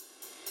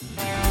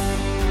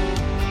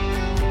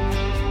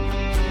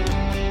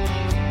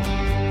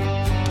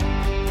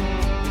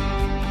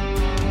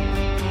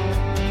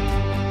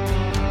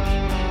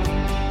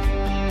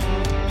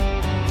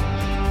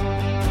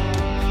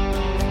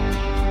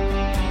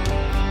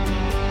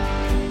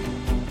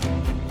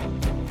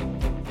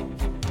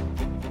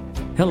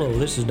Hello,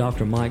 this is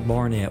Dr. Mike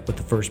Barnett with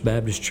the First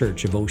Baptist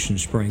Church of Ocean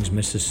Springs,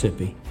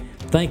 Mississippi.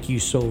 Thank you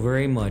so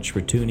very much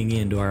for tuning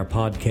in to our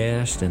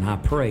podcast, and I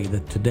pray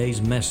that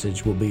today's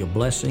message will be a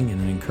blessing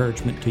and an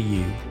encouragement to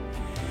you.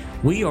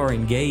 We are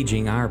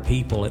engaging our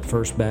people at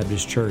First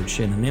Baptist Church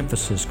in an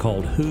emphasis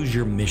called Who's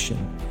Your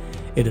Mission?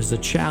 It is a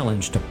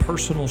challenge to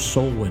personal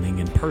soul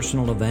winning and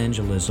personal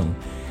evangelism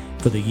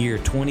for the year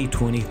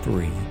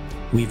 2023.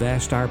 We've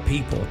asked our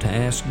people to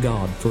ask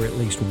God for at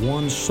least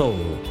one soul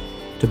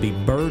to be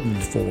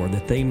burdened for,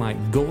 that they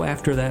might go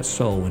after that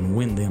soul and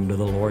win them to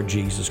the Lord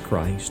Jesus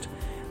Christ.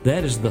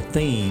 That is the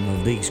theme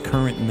of these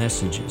current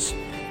messages,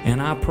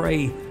 and I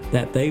pray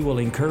that they will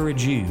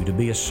encourage you to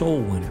be a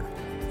soul winner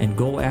and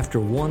go after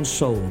one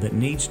soul that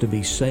needs to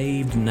be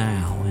saved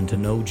now and to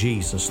know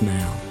Jesus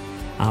now.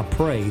 I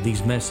pray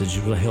these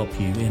messages will help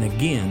you, and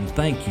again,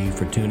 thank you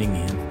for tuning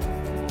in.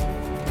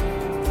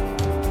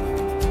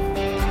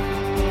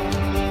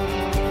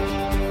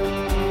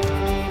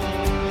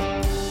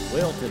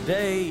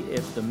 Today,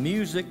 if the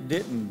music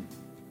didn't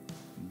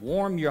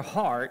warm your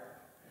heart,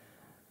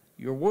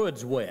 your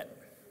wood's wet.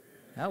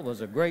 That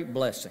was a great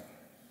blessing.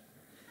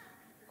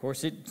 Of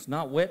course, it's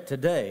not wet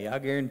today, I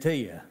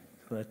guarantee you,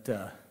 but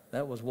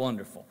that was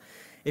wonderful.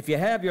 If you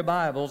have your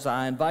Bibles,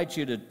 I invite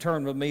you to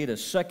turn with me to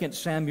 2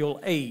 Samuel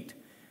 8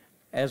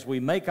 as we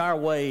make our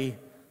way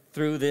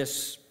through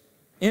this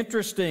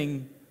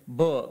interesting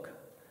book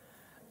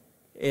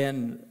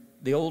in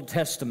the Old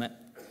Testament,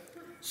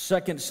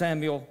 2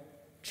 Samuel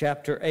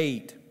Chapter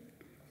 8.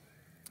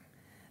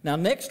 Now,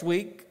 next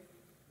week,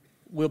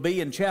 we'll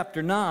be in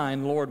chapter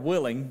 9, Lord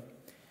willing,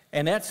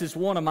 and that's just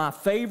one of my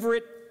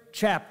favorite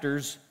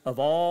chapters of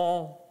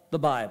all the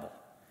Bible.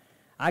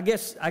 I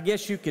guess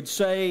you could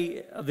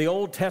say of the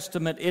Old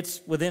Testament,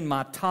 it's within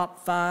my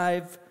top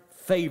 5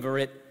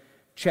 favorite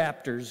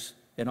chapters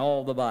in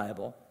all the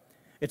Bible.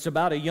 It's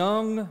about a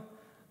young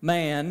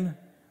man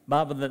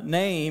by the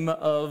name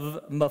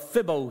of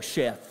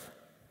Mephibosheth.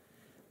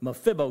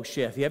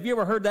 Mephibosheth. Have you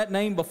ever heard that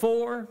name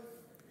before?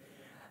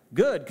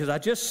 Good, because I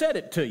just said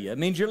it to you. It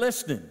means you're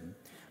listening.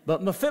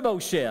 But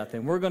Mephibosheth,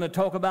 and we're going to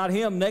talk about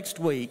him next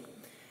week,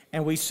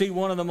 and we see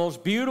one of the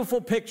most beautiful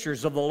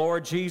pictures of the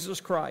Lord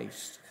Jesus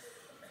Christ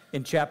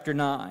in chapter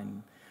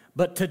 9.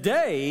 But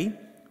today,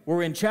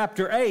 we're in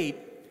chapter 8,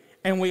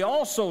 and we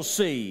also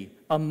see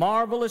a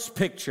marvelous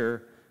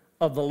picture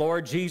of the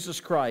Lord Jesus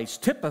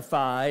Christ,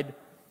 typified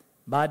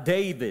by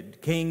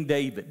David, King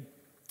David.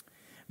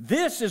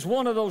 This is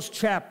one of those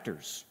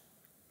chapters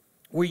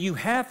where you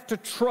have to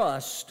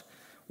trust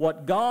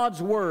what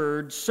God's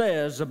Word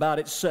says about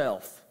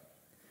itself.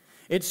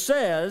 It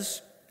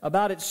says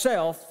about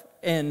itself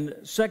in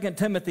 2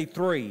 Timothy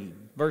 3,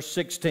 verse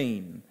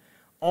 16,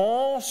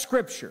 all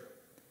Scripture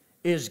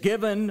is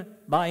given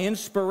by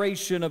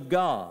inspiration of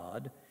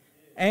God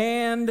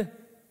and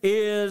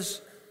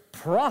is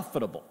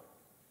profitable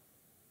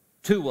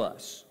to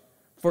us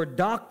for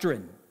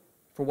doctrine,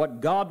 for what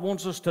God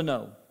wants us to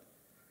know,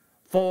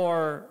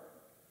 for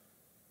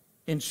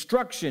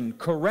instruction,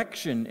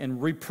 correction,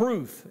 and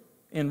reproof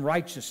in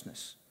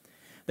righteousness,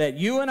 that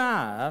you and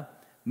I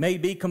may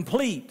be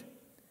complete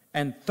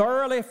and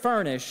thoroughly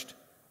furnished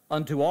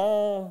unto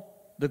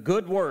all the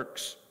good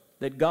works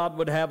that God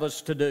would have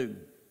us to do.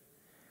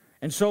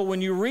 And so when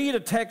you read a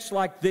text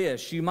like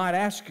this, you might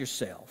ask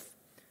yourself,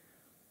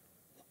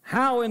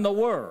 how in the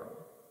world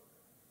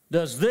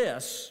does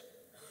this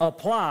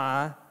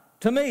apply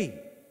to me?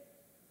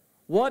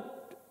 What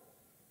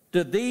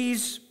do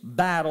these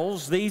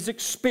battles, these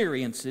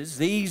experiences,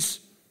 these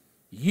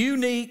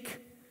unique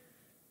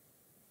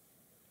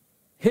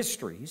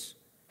histories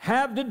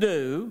have to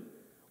do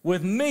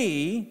with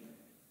me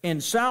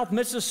in South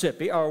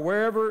Mississippi, or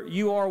wherever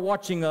you are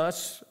watching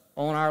us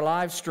on our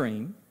live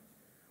stream?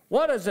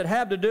 What does it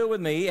have to do with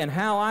me and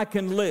how I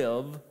can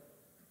live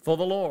for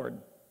the Lord?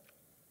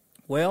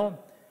 Well,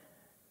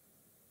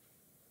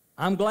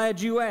 I'm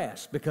glad you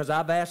asked, because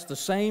I've asked the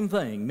same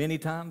thing many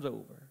times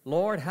over.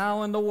 Lord,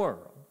 how in the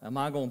world am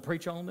I going to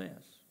preach on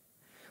this?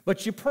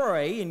 But you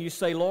pray and you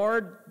say,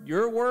 Lord,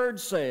 your word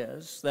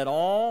says that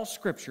all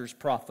Scripture is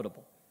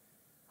profitable.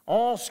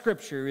 All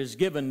Scripture is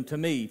given to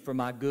me for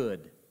my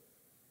good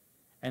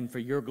and for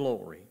your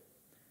glory,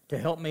 to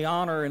help me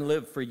honor and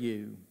live for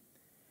you.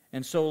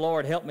 And so,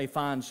 Lord, help me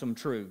find some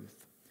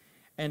truth.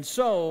 And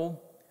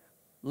so,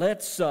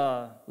 let's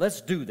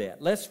do that.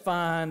 Let's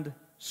find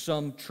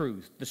some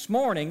truth. This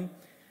morning,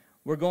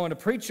 we're going to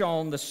preach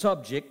on the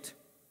subject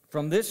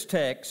from this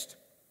text,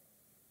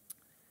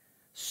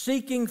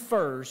 seeking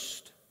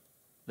first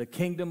the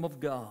kingdom of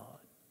God.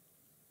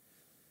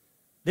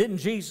 Didn't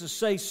Jesus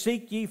say,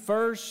 seek ye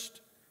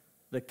first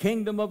the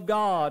kingdom of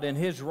God and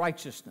His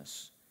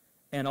righteousness,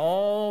 and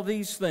all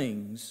these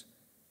things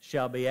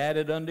shall be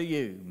added unto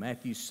you?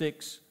 Matthew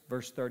 6,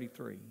 verse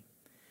 33.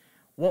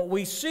 What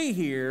we see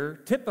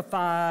here,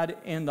 typified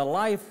in the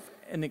life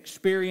and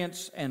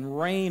experience and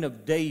reign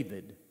of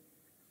David,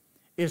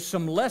 is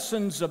some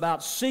lessons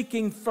about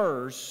seeking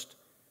first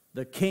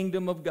the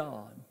kingdom of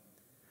God.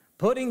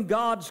 Putting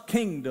God's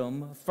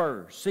kingdom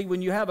first. See,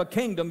 when you have a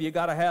kingdom, you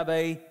got to have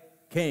a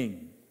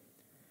king.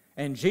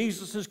 And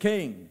Jesus is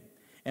king.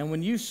 And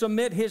when you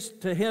submit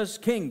to his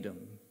kingdom,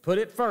 put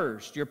it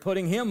first, you're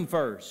putting him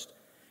first.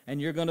 And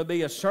you're going to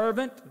be a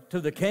servant to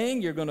the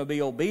king. You're going to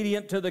be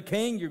obedient to the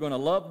king. You're going to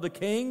love the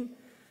king.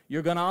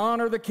 You're going to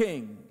honor the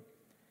king.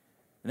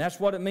 And that's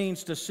what it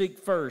means to seek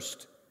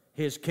first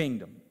his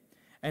kingdom.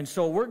 And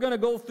so we're going to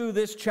go through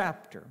this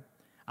chapter.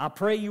 I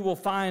pray you will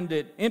find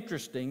it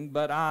interesting,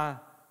 but I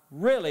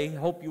really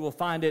hope you will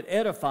find it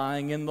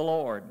edifying in the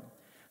Lord.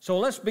 So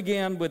let's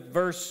begin with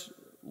verse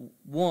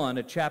 1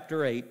 of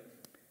chapter 8.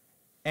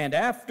 And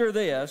after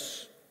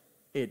this,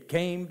 it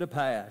came to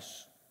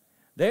pass.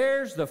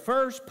 There's the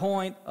first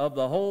point of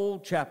the whole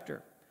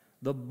chapter.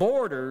 The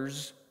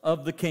borders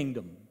of the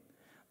kingdom.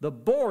 The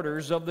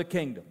borders of the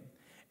kingdom.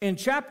 In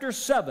chapter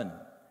 7,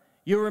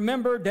 you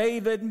remember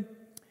David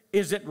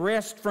is at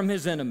rest from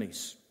his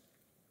enemies.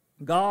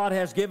 God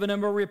has given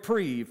him a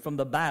reprieve from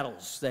the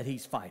battles that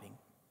he's fighting.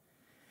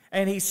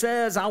 And he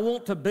says, I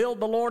want to build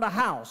the Lord a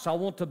house. I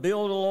want to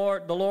build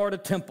the Lord a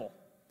temple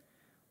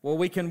where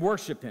we can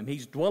worship him.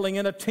 He's dwelling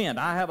in a tent.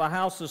 I have a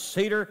house of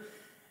cedar,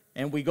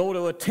 and we go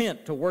to a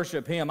tent to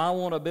worship him. I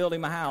want to build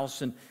him a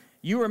house. And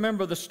you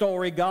remember the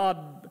story.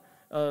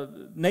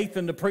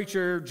 Nathan the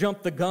preacher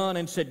jumped the gun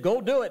and said, go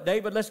do it,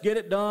 David, let's get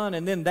it done.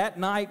 And then that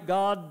night,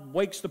 God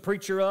wakes the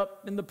preacher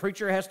up, and the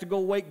preacher has to go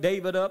wake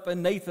David up.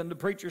 And Nathan the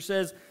preacher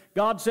says,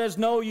 God says,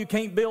 no, you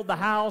can't build the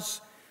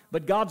house,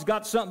 but God's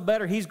got something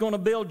better. He's going to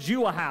build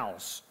you a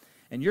house,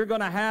 and you're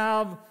going to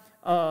have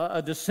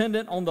a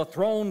descendant on the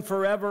throne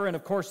forever. And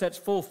of course, that's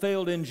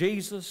fulfilled in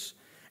Jesus.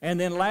 And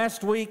then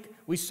last week,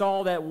 we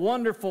saw that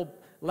wonderful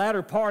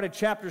latter part of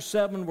chapter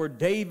 7 where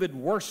David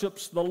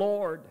worships the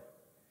Lord.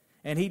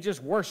 And he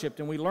just worshiped,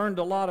 and we learned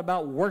a lot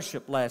about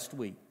worship last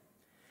week.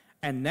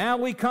 And now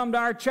we come to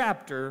our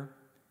chapter,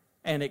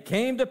 and it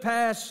came to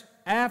pass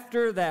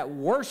after that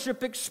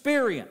worship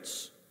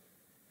experience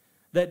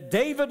that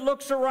David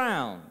looks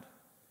around,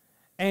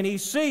 and he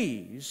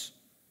sees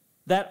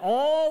that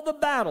all the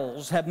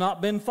battles have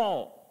not been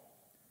fought,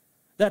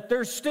 that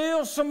there's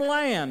still some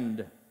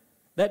land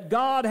that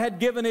God had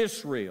given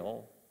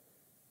Israel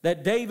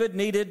that David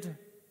needed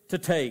to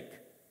take,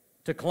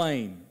 to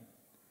claim.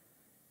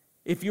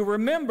 If you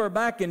remember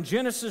back in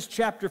Genesis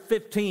chapter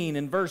 15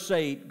 and verse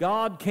 8,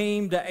 God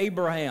came to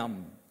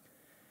Abraham,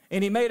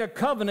 and he made a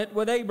covenant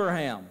with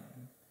Abraham.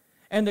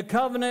 And the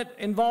covenant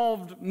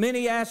involved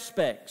many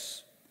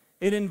aspects.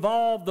 It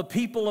involved the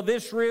people of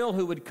Israel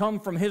who would come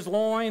from his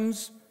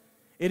loins.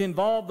 It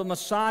involved the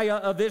Messiah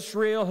of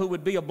Israel who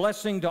would be a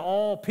blessing to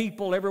all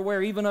people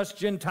everywhere, even us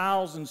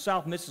Gentiles in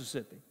South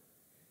Mississippi.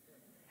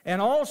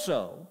 And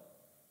also,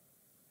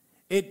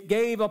 it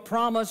gave a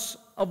promise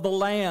of the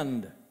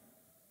land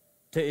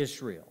to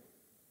Israel.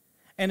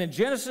 And in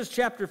Genesis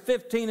chapter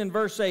 15 and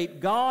verse 8,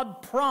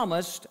 God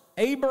promised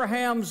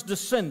Abraham's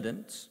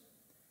descendants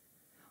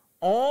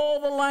all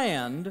the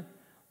land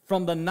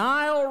from the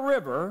Nile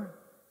River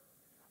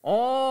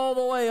all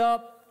the way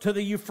up to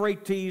the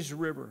Euphrates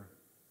River.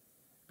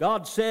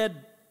 God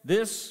said,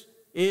 this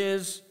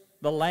is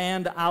the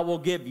land I will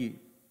give you.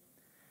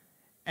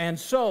 And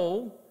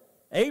so,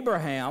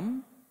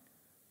 Abraham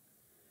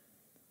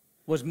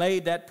was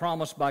made that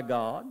promise by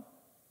God.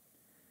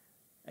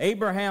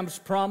 Abraham's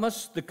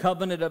promise, the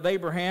covenant of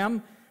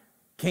Abraham,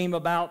 came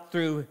about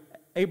through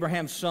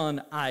Abraham's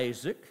son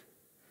Isaac,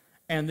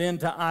 and then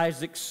to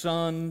Isaac's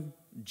son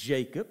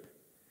Jacob,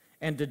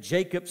 and to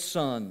Jacob's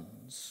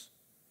sons,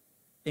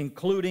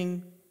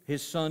 including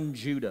his son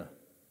Judah.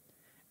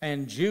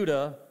 And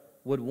Judah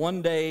would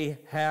one day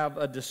have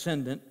a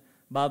descendant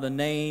by the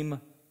name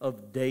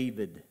of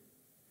David.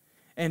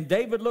 And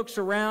David looks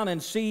around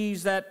and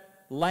sees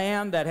that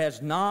land that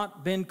has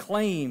not been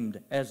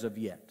claimed as of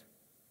yet.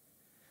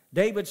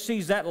 David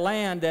sees that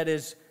land that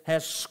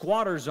has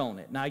squatters on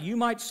it. Now, you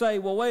might say,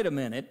 well, wait a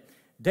minute.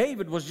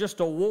 David was just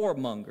a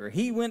warmonger.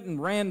 He went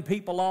and ran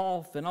people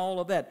off and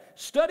all of that.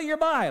 Study your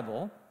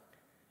Bible,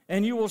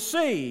 and you will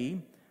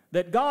see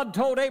that God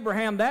told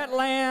Abraham, that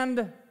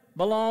land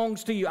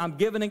belongs to you. I'm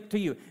giving it to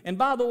you. And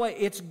by the way,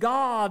 it's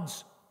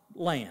God's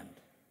land.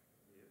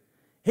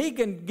 He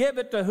can give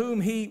it to whom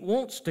he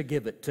wants to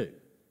give it to.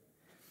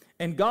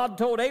 And God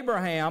told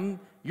Abraham,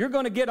 you're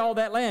going to get all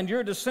that land.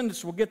 Your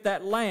descendants will get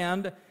that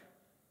land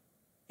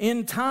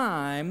in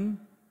time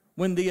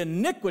when the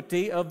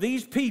iniquity of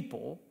these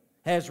people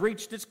has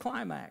reached its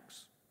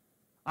climax.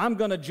 I'm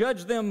going to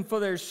judge them for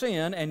their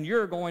sin, and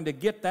you're going to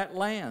get that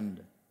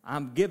land.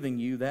 I'm giving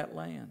you that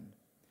land.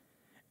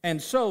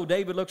 And so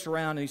David looks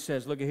around and he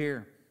says, look at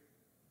here.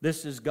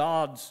 This is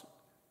God's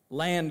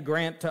land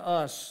grant to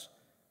us.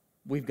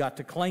 We've got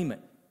to claim it.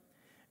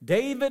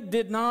 David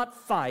did not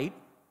fight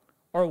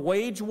or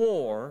wage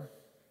war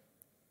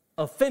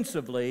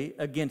offensively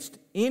against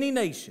any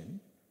nation,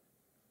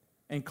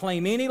 and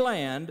claim any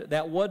land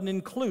that wasn't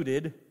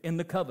included in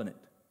the covenant.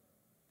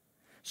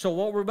 So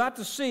what we're about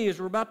to see is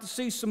we're about to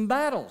see some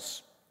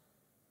battles.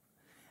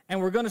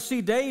 And we're going to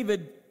see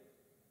David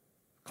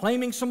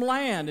claiming some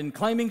land and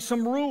claiming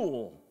some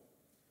rule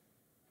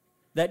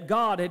that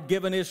God had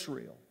given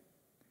Israel.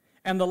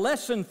 And the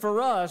lesson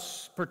for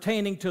us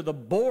pertaining to the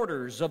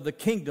borders of the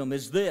kingdom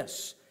is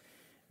this: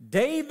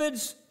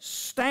 David's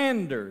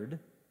standard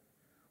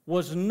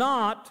was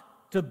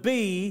not to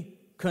be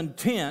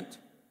content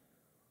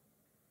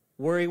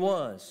where he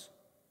was.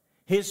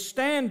 His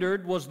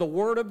standard was the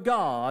Word of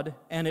God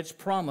and its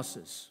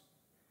promises.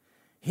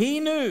 He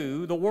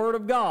knew the Word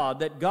of God,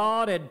 that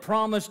God had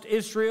promised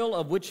Israel,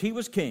 of which he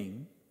was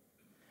king,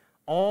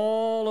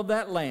 all of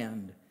that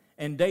land.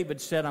 And David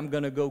said, I'm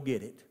going to go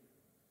get it.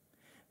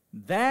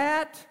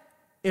 That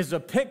is a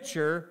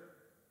picture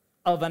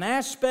of an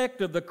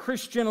aspect of the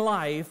Christian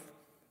life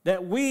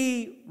that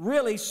we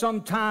really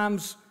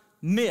sometimes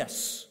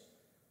miss.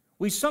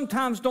 We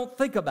sometimes don't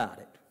think about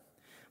it.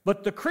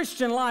 But the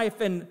Christian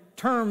life in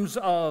terms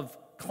of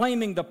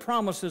claiming the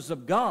promises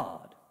of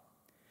God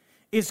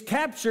is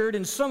captured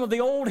in some of the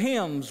old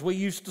hymns we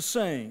used to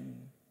sing.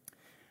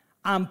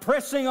 I'm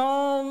pressing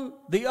on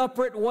the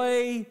upward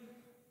way,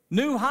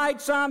 new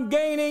heights I'm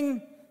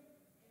gaining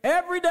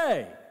every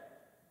day,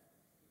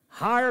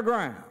 higher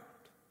ground.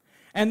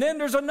 And then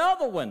there's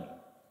another one.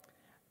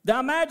 Now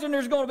imagine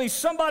there's going to be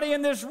somebody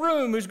in this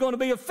room who's going to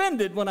be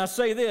offended when I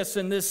say this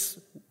in this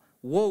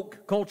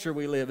woke culture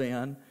we live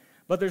in.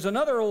 But there's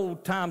another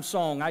old-time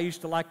song I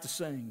used to like to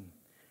sing.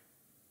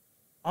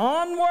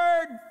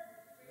 Onward,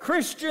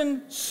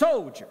 Christian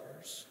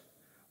soldiers,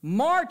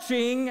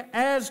 marching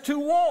as to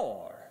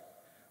war,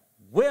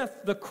 with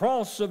the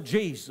cross of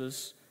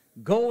Jesus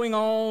going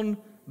on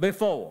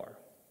before.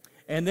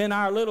 And then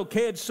our little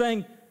kids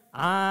sing,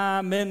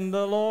 I'm in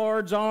the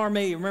Lord's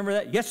army. Remember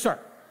that? Yes, sir.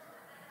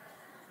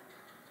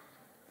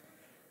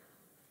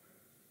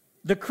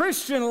 The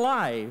Christian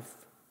life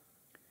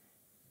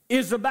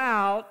is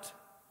about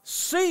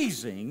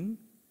seizing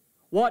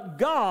what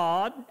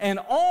God and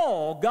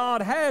all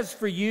God has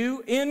for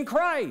you in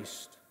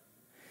Christ.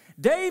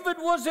 David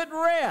was at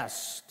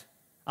rest.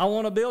 I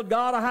want to build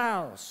God a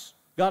house.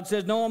 God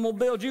says, no, I'm going to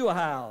build you a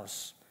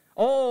house.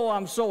 Oh,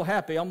 I'm so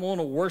happy. I'm going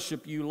to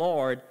worship you,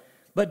 Lord.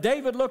 But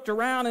David looked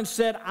around and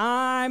said,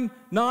 I'm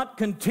not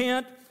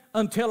content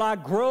until I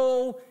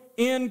grow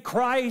in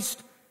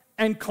Christ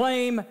and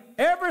claim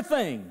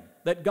everything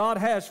that God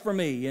has for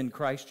me in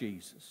Christ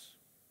Jesus.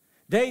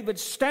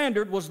 David's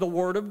standard was the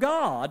Word of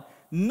God,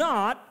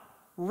 not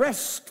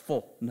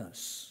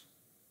restfulness.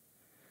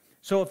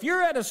 So if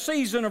you're at a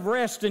season of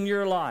rest in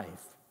your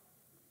life,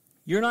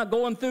 you're not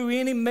going through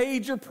any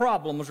major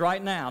problems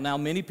right now. Now,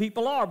 many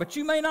people are, but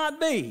you may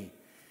not be.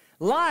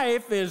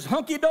 Life is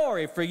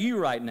hunky-dory for you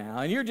right now,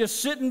 and you're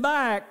just sitting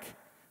back.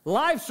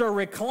 Life's a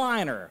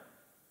recliner.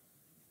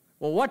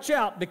 Well, watch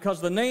out, because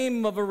the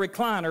name of a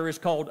recliner is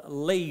called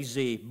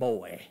Lazy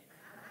Boy.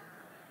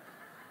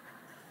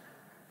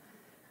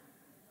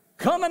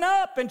 Coming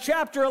up in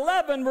chapter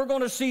 11, we're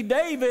going to see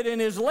David and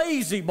his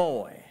lazy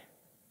boy.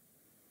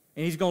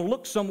 And he's going to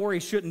look somewhere he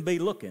shouldn't be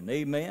looking.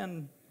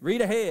 Amen. Read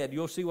ahead.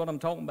 You'll see what I'm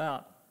talking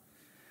about.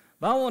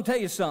 But I want to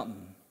tell you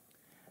something.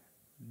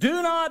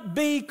 Do not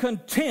be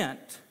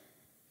content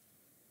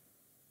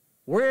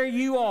where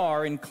you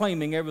are in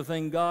claiming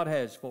everything God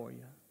has for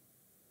you.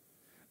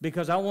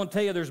 Because I want to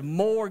tell you, there's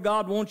more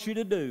God wants you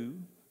to do.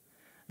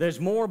 There's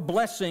more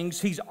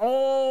blessings He's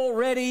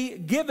already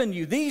given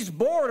you. These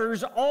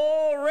borders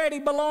already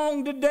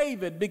belong to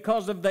David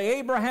because of the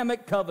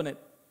Abrahamic covenant.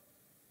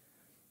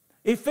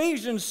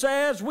 Ephesians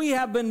says we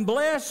have been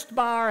blessed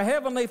by our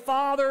Heavenly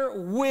Father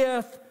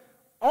with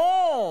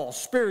all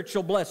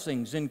spiritual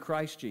blessings in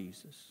Christ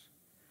Jesus.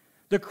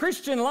 The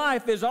Christian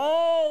life is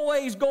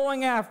always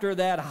going after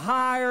that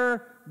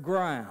higher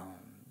ground.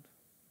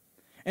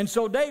 And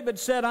so David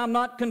said, I'm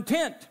not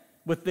content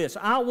with this.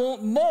 I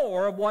want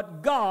more of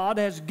what God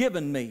has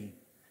given me.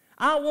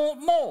 I want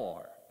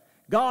more.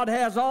 God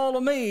has all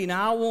of me.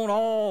 Now I want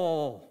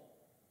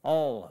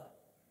all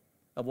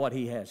of what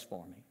He has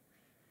for me.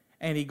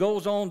 And he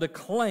goes on to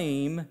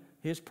claim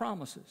His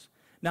promises.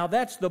 Now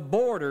that's the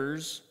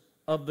borders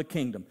of the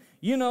kingdom.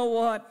 You know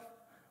what?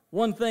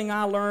 One thing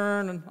I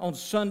learn on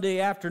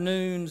Sunday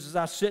afternoons as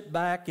I sit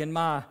back in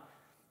my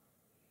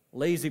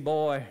lazy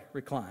boy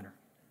recliner,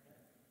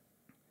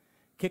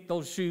 kick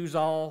those shoes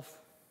off,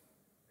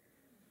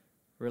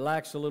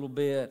 relax a little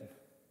bit,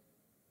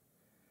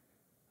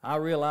 I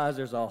realize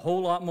there's a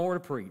whole lot more to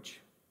preach.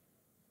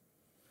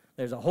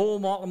 There's a whole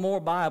lot more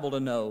Bible to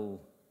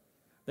know.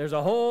 There's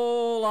a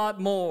whole lot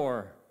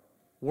more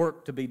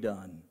work to be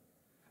done.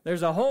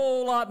 There's a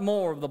whole lot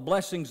more of the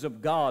blessings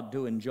of God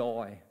to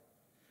enjoy.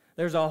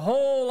 There's a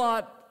whole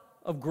lot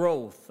of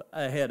growth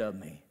ahead of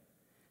me.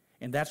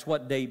 And that's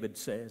what David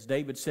says.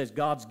 David says,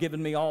 God's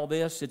given me all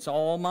this. It's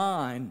all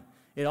mine.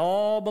 It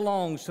all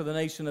belongs to the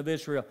nation of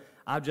Israel.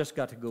 I've just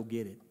got to go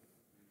get it.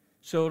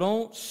 So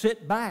don't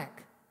sit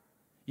back.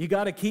 You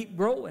got to keep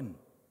growing.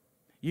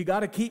 You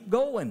got to keep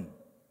going.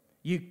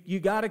 You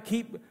got to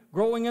keep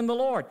growing in the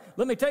Lord.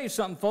 Let me tell you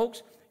something,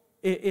 folks.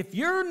 If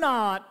you're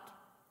not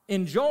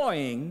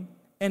enjoying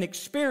and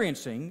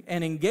experiencing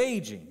and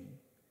engaging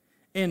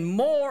in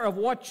more of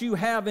what you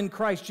have in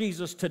Christ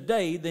Jesus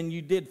today than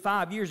you did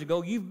 5 years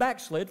ago, you've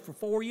backslid for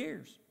 4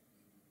 years.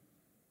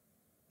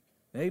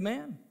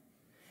 Amen.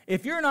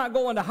 If you're not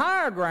going to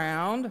higher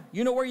ground,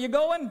 you know where you're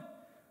going?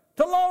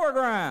 To lower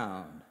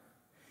ground.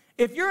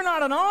 If you're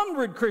not an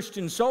onward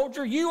Christian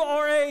soldier, you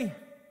are a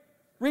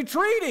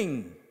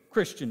retreating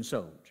Christian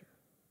soldier.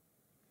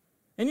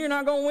 And you're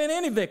not going to win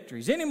any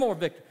victories, any more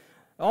victories.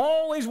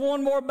 Always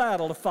one more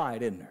battle to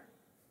fight, isn't there?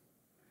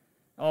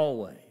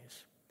 Always.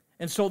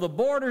 And so the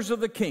borders of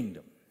the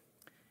kingdom.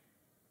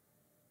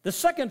 The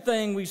second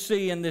thing we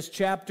see in this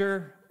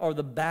chapter are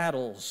the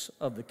battles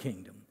of the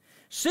kingdom.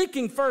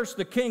 Seeking first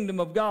the kingdom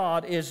of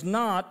God is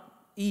not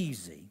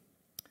easy.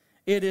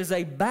 It is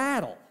a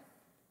battle,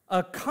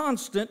 a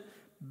constant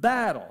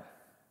battle.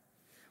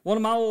 One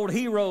of my old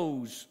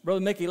heroes, Brother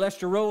Mickey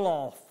Lester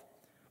Roloff,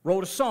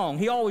 wrote a song.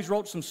 He always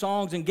wrote some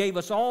songs and gave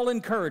us all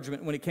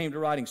encouragement when it came to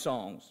writing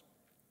songs,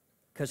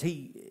 because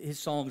his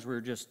songs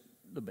were just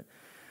the best.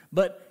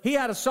 But he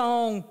had a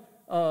song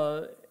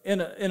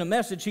in a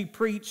message he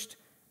preached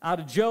out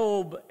of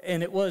Job,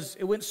 and it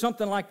went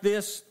something like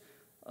this,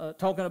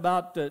 talking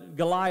about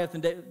Goliath,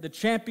 and the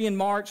champion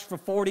marched for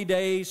 40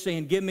 days,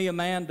 saying, "Give me a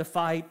man to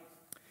fight."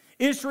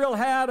 Israel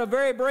had a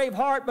very brave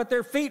heart, but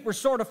their feet were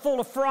sort of full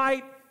of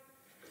fright.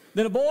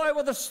 Then a boy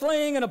with a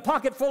sling and a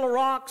pocket full of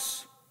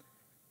rocks.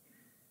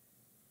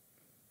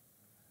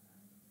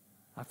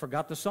 I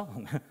forgot the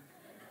song.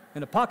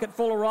 And a pocket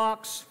full of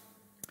rocks.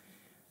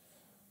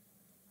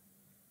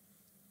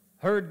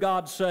 Heard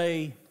God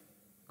say,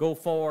 "Go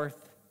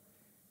forth."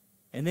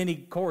 And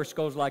then chorus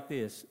goes like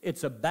this.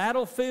 It's a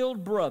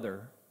battlefield,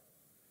 brother,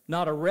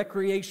 not a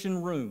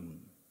recreation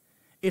room.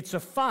 It's a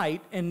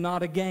fight and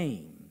not a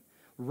game.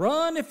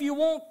 Run if you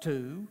want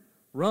to,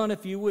 run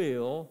if you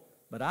will,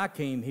 but I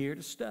came here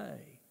to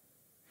stay.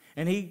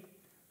 And he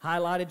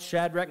highlighted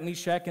Shadrach,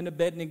 Meshach, and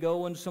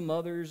Abednego and some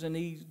others, and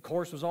he, of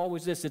course, was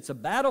always this. It's a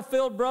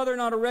battlefield, brother,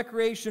 not a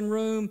recreation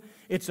room.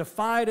 It's a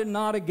fight and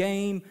not a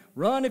game.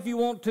 Run if you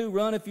want to,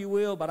 run if you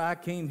will, but I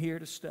came here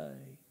to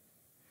stay.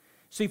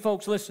 See,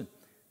 folks, listen.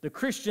 The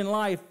Christian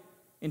life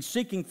in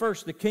seeking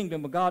first the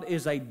kingdom of God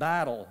is a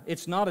battle.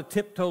 It's not a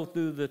tiptoe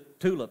through the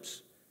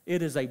tulips.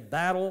 It is a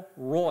battle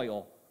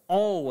royal,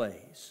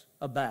 always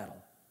a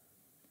battle.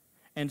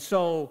 And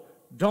so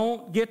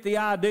don't get the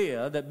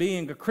idea that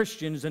being a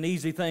Christian is an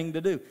easy thing to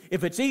do.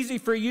 If it's easy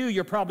for you,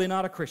 you're probably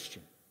not a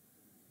Christian.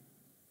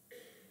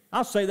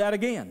 I'll say that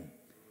again.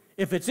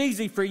 If it's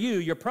easy for you,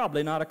 you're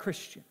probably not a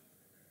Christian.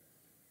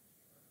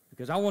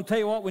 Because I want to tell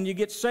you what, when you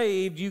get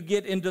saved, you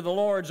get into the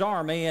Lord's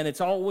army, and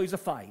it's always a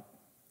fight.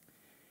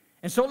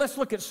 And so let's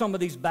look at some of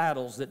these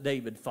battles that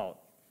David fought.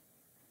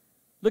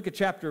 Look at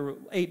chapter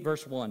 8,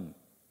 verse 1.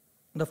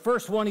 The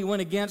first one he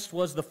went against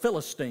was the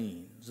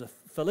Philistines, the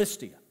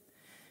Philistia.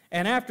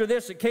 And after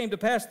this it came to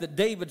pass that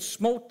David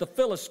smote the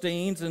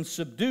Philistines and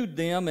subdued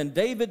them, and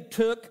David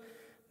took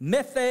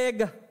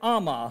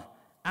Metheg-ammah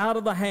out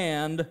of the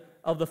hand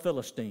of the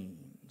Philistines.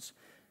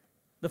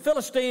 The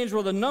Philistines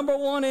were the number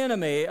one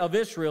enemy of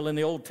Israel in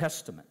the Old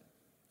Testament,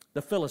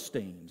 the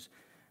Philistines.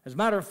 As a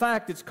matter of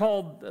fact, it's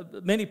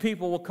called, many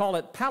people will call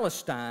it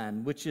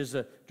Palestine, which is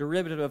a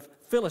derivative of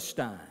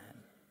Philistine.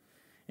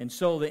 And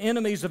so the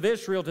enemies of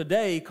Israel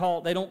today,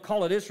 they don't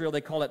call it Israel,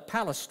 they call it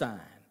Palestine.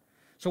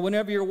 So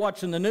whenever you're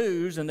watching the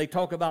news and they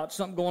talk about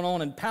something going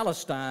on in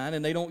Palestine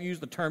and they don't use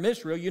the term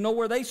Israel, you know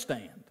where they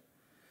stand.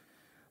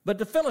 But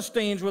the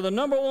Philistines were the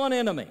number one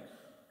enemy.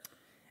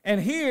 And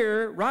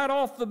here, right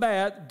off the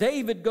bat,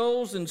 David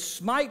goes and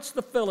smites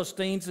the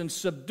Philistines and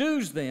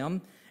subdues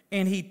them,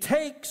 and he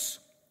takes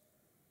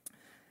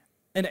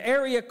an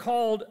area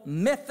called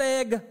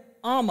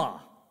Metheg-ammah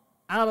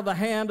out of the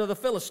hand of the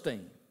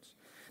Philistines.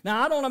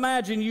 Now, I don't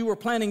imagine you were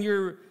planning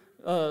your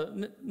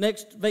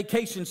next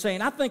vacation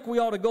saying, "I think we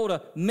ought to go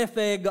to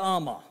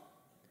Metheg-ammah."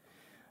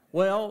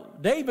 Well,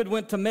 David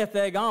went to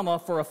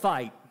Metheg-ammah for a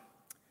fight,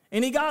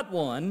 and he got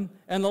one,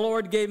 and the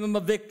Lord gave him a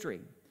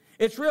victory.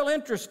 It's real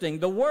interesting.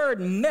 The word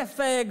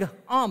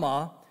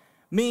Metheg-ammah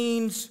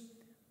means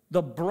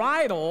the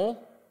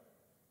bridle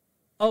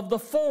of the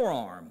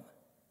forearm.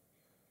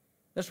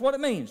 That's what it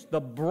means, the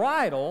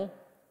bridle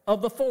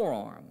of the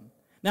forearm.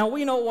 Now,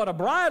 we know what a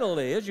bridle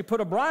is. You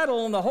put a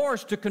bridle on the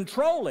horse to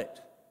control it.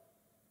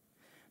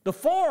 The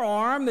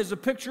forearm is a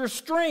picture of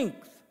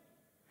strength.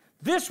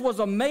 This was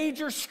a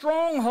major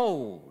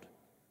stronghold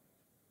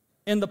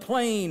in the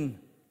plain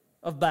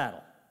of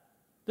battle.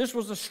 This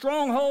was a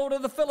stronghold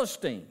of the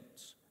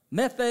Philistines,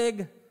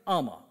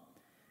 Metheg-ammah,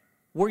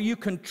 where you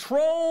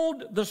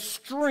controlled the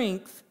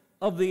strength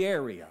of the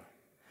area.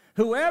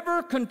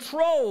 Whoever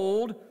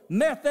controlled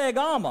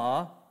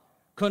Metheg-ammah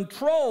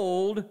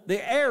controlled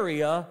the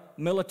area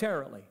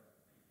militarily.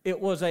 It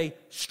was a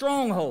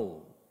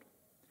stronghold,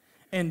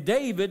 and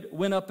David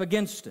went up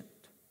against it.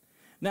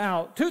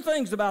 Now, two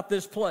things about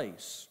this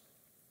place.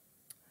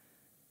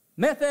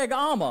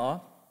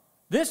 Metheg-ammah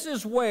This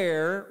is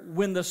where,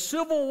 when the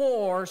Civil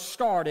War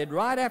started,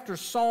 right after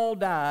Saul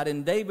died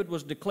and David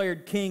was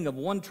declared king of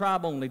one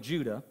tribe only,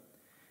 Judah,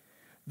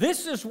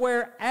 this is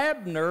where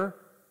Abner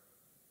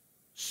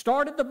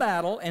started the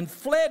battle and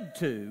fled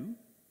to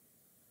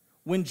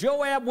when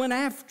Joab went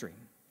after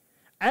him.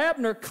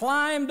 Abner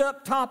climbed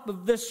up top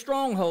of this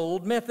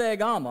stronghold,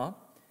 Metheg-Ammah,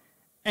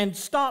 and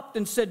stopped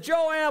and said,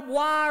 "Joab,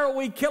 why are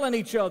we killing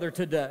each other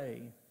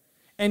today?"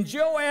 And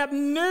Joab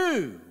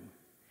knew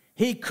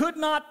he could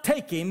not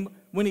take him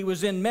when he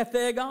was in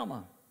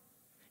Metheg-Ammah.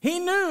 He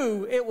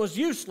knew it was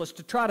useless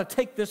to try to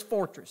take this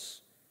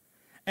fortress.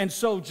 And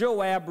so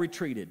Joab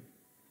retreated,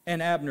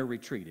 and Abner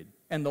retreated,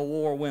 and the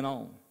war went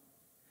on.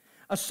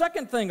 A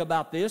second thing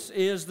about this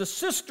is the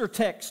sister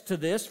text to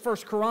this,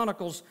 1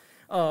 Chronicles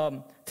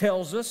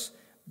tells us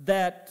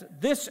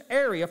that this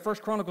area, 1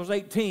 Chronicles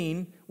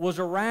 18, was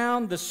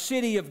around the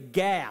city of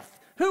Gath.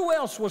 Who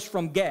else was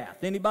from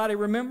Gath? Anybody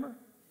remember?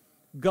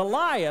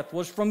 Goliath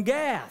was from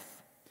Gath.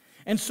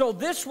 And so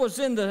this was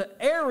in the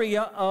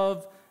area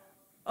of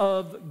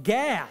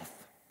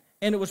Gath.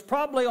 And it was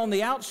probably on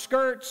the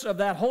outskirts of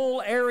that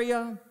whole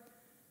area,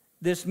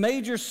 this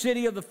major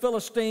city of the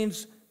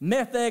Philistines,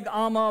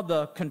 Metheg-Ammah,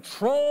 the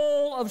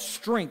control of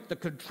strength, the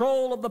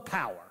control of the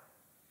power,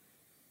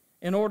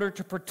 in order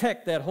to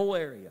protect that whole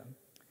area.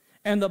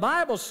 And the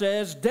Bible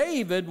says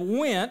David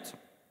went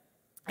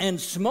and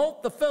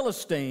smote the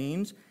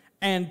Philistines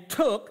and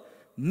took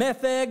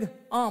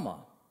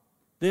Metheg-Ammah,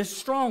 this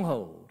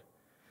stronghold.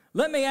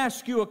 Let me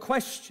ask you a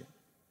question.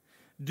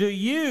 Do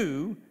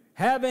you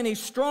have any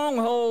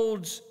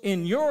strongholds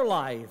in your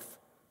life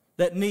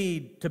that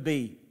need to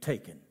be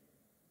taken?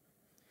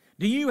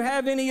 Do you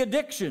have any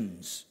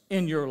addictions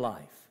in your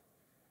life?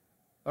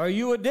 Are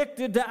you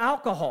addicted to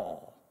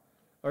alcohol?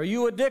 Are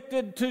you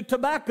addicted to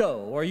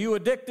tobacco? Are you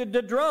addicted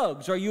to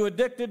drugs? Are you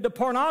addicted to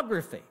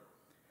pornography?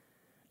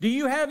 Do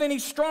you have any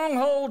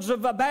strongholds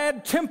of a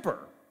bad temper,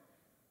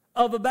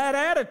 of a bad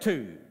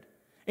attitude?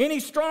 Any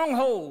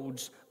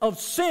strongholds of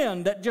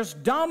sin that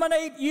just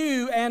dominate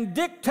you and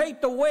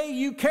dictate the way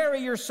you carry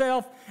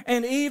yourself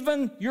and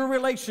even your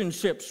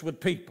relationships with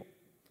people?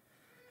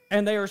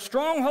 And they are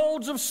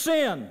strongholds of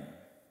sin,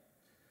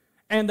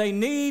 and they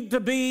need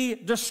to be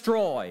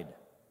destroyed.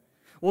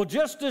 Well,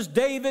 just as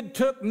David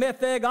took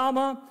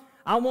Metheg-Ammah,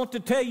 I want to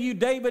tell you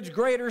David's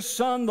greater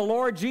son, the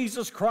Lord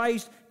Jesus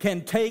Christ,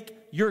 can take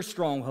your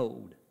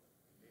stronghold.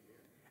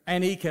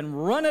 And he can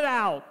run it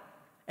out,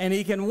 and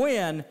he can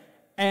win,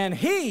 and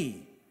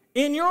he,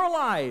 in your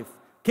life,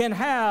 can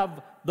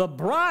have the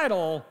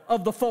bridle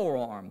of the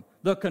forearm,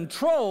 the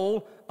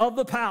control of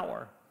the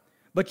power.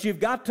 But you've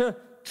got to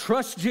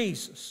trust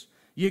Jesus.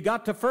 You've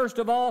got to, first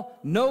of all,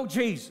 know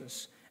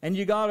Jesus, and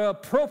you've got to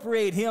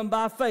appropriate him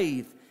by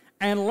faith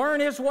and learn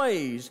his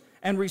ways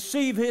and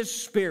receive his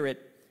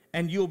Spirit,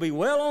 and you'll be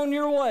well on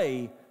your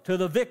way to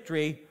the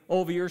victory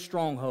over your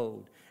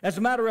stronghold. As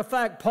a matter of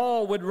fact,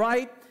 Paul would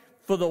write,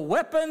 "For the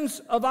weapons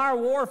of our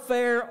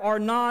warfare are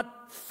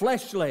not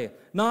fleshly,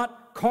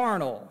 not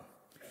carnal,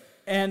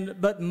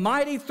 but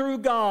mighty through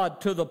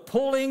God to the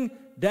pulling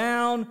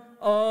down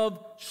of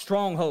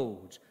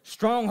strongholds."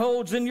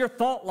 Strongholds in your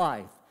thought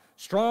life,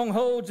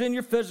 strongholds in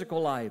your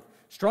physical life,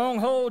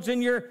 strongholds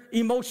in your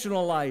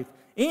emotional life.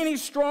 Any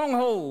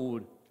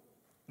stronghold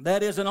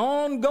that is an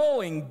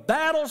ongoing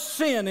battle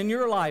sin in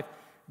your life,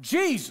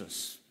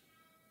 Jesus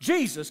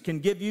can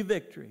give you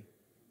victory.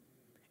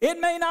 It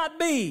may not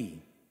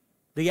be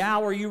the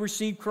hour you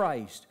receive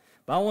Christ,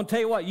 but I want to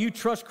tell you what, you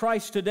trust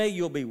Christ today,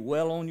 you'll be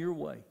well on your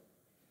way.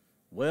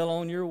 Well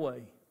on your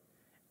way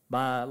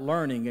by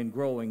learning and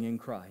growing in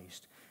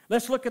Christ.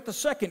 Let's look at the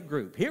second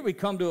group. Here we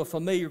come to a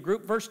familiar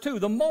group, verse 2,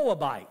 the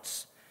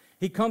Moabites.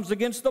 He comes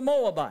against the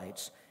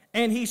Moabites,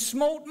 and he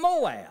smote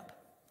Moab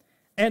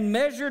and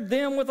measured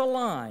them with a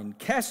line,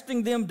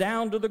 casting them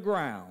down to the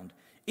ground.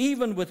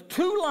 Even with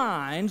 2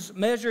 lines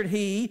measured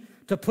he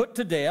to put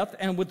to death,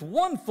 and with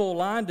 1 full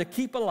line to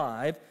keep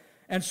alive.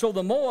 And so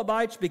the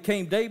Moabites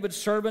became David's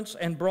servants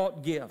and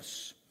brought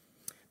gifts.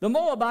 The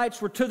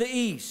Moabites were to the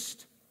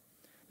east.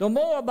 The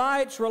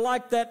Moabites were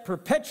like that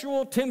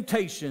perpetual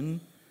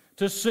temptation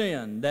to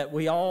sin that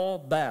we all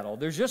battle.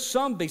 There's just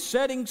some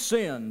besetting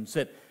sins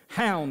that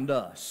hound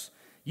us.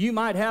 You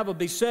might have a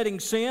besetting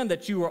sin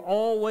that you are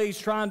always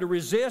trying to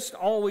resist,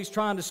 always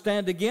trying to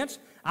stand against.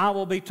 I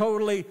will be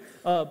totally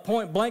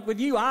point blank with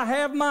you. I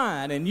have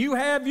mine and you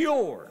have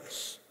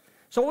yours.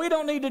 So we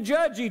don't need to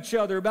judge each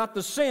other about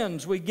the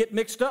sins we get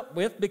mixed up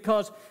with,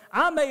 because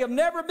I may have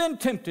never been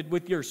tempted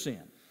with your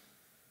sin,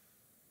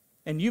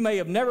 and you may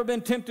have never been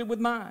tempted with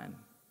mine.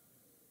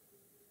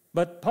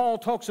 But Paul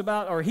talks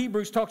about, or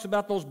Hebrews talks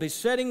about, those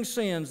besetting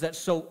sins that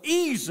so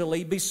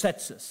easily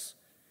besets us,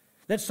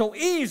 that so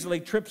easily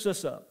trips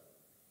us up.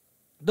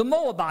 The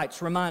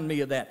Moabites remind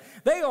me of that.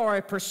 They are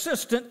a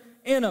persistent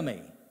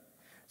enemy.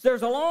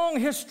 There's a long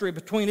history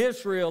between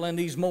Israel and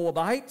these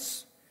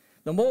Moabites.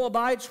 The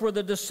Moabites were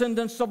the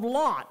descendants of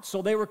Lot,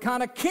 so they were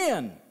kind of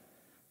kin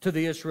to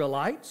the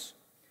Israelites.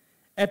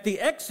 At the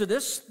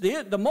Exodus,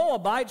 the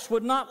Moabites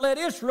would not let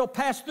Israel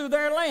pass through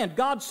their land.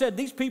 God said,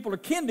 "These people are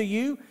kin to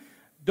you.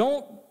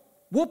 don't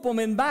whoop them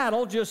in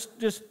battle, just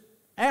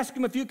ask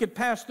them if you could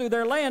pass through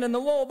their land. And the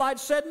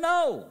Moabites said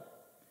no.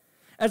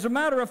 As a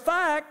matter of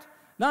fact,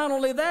 not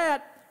only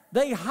that,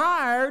 they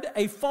hired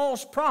a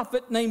false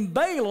prophet named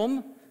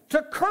Balaam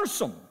to curse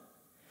them.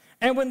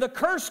 And when the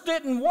curse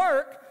didn't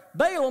work,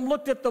 Balaam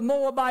looked at the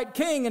Moabite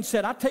king and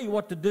said, I'll tell you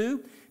what to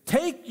do.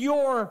 Take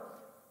your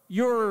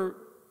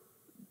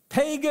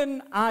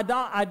pagan,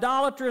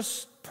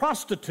 idolatrous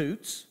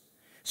prostitutes,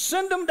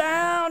 send them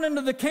down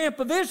into the camp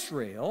of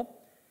Israel,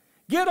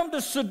 get them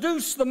to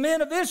seduce the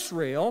men of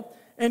Israel,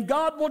 and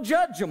God will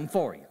judge them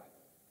for you.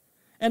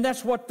 And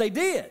that's what they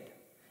did.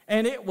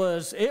 And it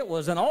was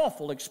an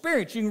awful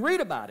experience. You can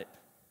read about it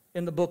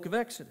in the book of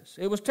Exodus.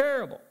 It was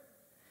terrible.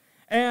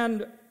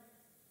 And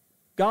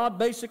God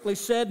basically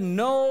said,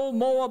 no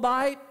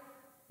Moabite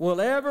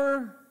will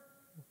ever,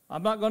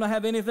 I'm not going to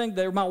have anything,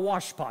 they're my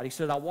wash pot. He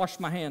said, I'll wash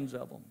my hands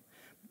of them.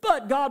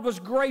 But God was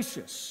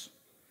gracious,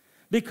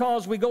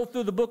 because we go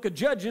through the book of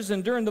Judges,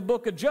 and during the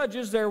book of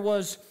Judges there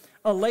was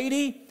a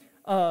lady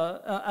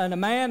and a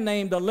man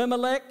named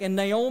Elimelech and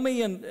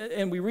Naomi,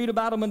 and we read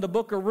about them in the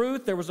book of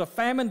Ruth. There was a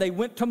famine. They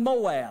went to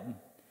Moab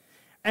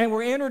and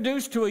were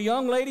introduced to a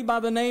young lady by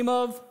the name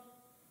of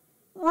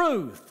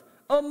Ruth,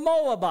 a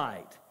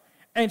Moabite.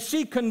 And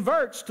she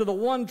converts to the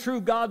one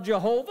true God,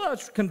 Jehovah,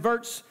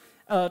 converts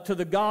to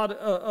the God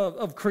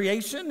of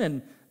creation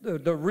and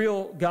the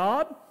real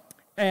God,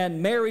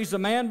 and marries a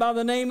man by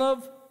the name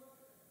of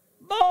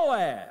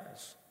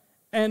Boaz.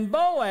 And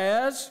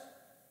Boaz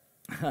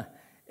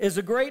is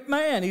a great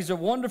man. He's a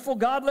wonderful,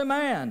 godly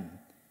man.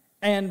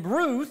 And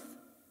Ruth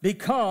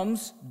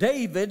becomes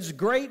David's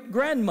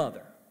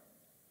great-grandmother.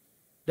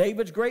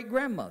 David's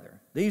great-grandmother.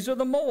 These are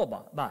the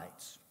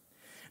Moabites.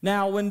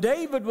 Now, when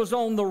David was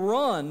on the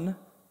run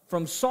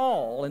from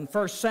Saul in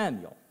 1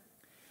 Samuel,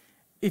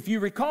 if you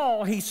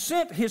recall, he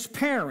sent his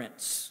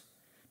parents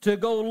to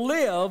go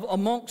live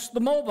amongst the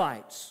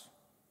Moabites.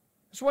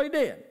 That's what he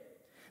did,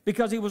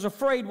 because he was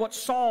afraid what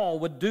Saul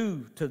would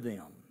do to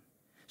them.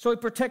 So he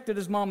protected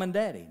his mom and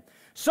daddy.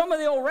 Some of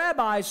the old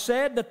rabbis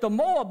said that the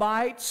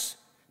Moabites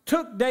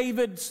took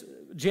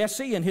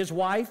Jesse and his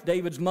wife,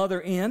 David's mother,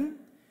 in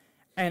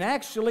and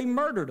actually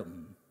murdered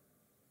them.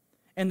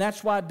 And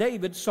that's why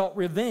David sought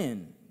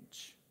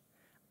revenge.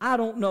 I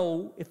don't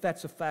know if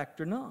that's a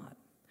fact or not,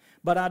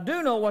 but I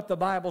do know what the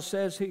Bible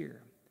says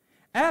here.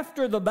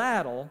 After the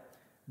battle,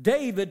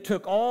 David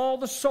took all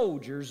the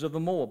soldiers of the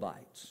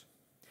Moabites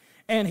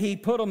and he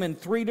put them in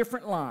 3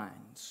 different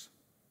lines.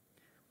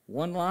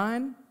 One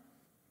line,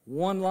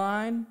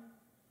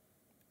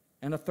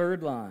 and a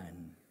third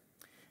line.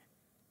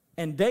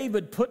 And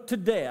David put to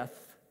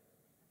death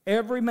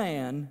every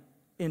man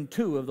in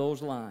 2 of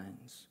those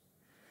lines.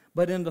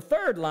 But in the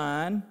third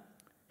line,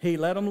 he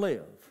let them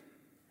live.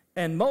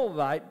 And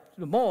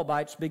the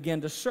Moabites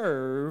began to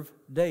serve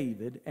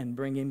David and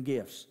bring him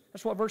gifts.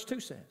 That's what verse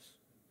 2 says.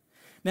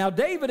 Now,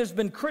 David has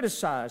been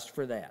criticized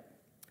for that.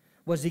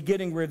 Was he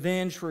getting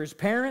revenge for his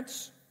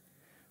parents?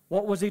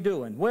 What was he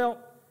doing? Well,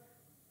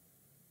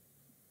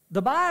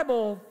 the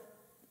Bible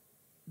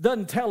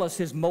doesn't tell us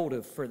his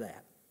motive for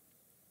that.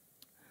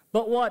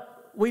 But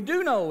what we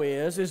do know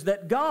is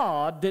that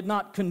God did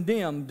not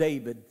condemn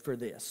David for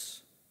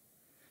this.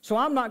 So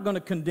I'm not going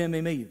to condemn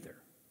him either.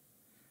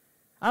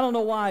 I don't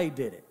know why he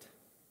did it.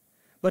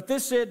 But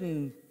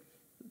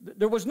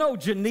there was no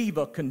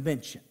Geneva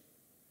Convention.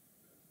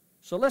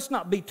 So let's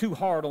not be too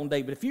hard on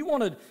David. If you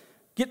want to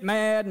get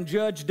mad and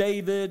judge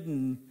David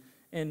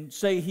and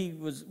say he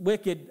was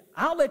wicked,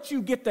 I'll let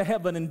you get to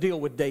heaven and deal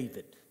with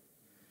David.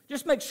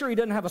 Just make sure he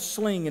doesn't have a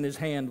sling in his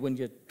hand when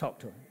you talk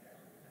to him.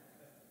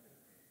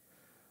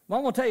 Well,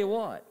 I'm going to tell you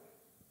what.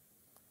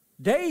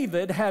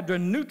 David had to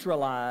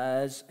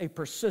neutralize a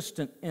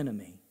persistent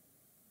enemy.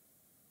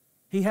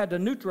 He had to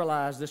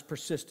neutralize this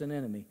persistent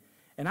enemy.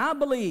 And I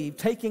believe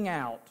taking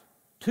out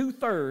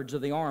 2/3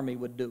 of the army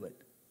would do it.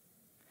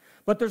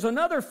 But there's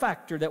another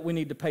factor that we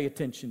need to pay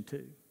attention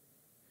to.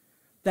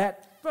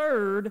 That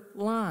third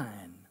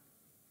line.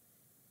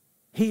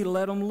 He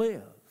let them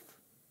live.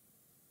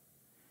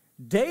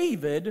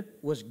 David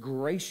was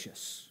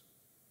gracious.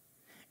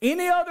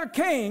 Any other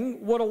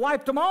king would have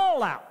wiped them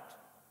all out.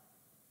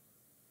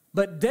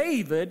 But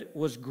David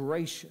was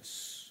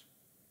gracious.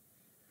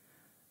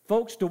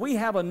 Folks, do we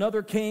have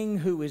another king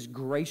who is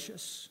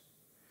gracious?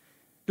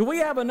 Do we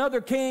have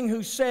another king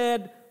who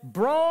said,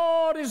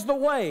 broad is the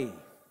way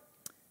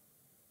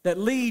that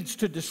leads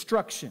to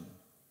destruction,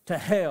 to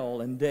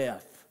hell and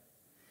death,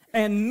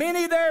 and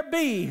many there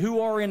be who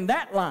are in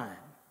that line.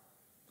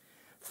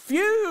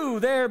 Few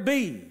there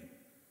be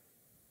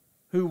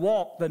who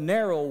walk the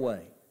narrow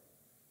way.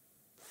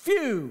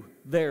 Few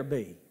there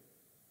be.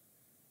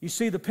 You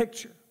see the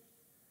picture?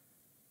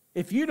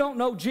 If you don't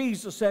know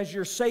Jesus as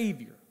your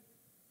Savior,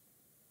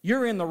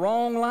 you're in the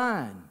wrong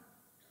line.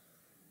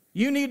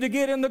 You need to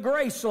get in the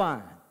grace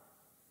line.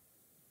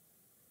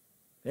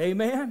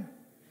 Amen?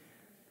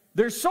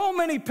 There's so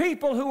many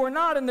people who are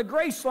not in the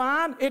grace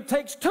line, it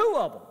takes 2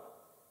 of them.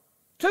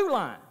 2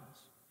 lines.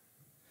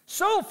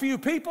 So few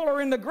people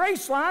are in the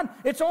grace line,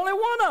 it's only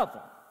 1 of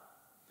them.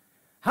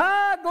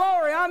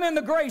 Glory, I'm in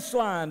the grace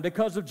line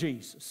because of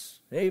Jesus.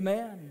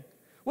 Amen.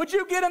 Would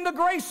you get in the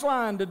grace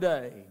line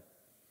today?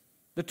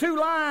 The two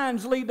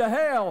lines lead to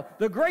hell.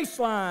 The grace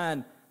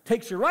line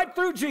takes you right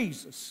through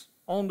Jesus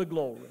on to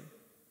glory.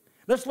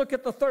 Let's look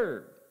at the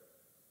third.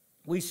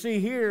 We see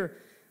here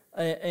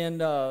in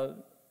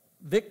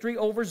victory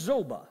over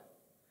Zobah.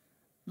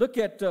 Look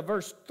at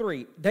verse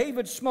 3.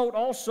 David smote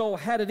also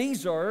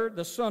Hadadezer,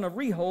 the son of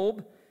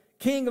Rehob,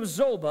 king of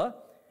Zobah,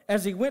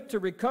 as he went to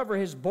recover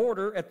his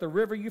border at the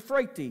river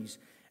Euphrates.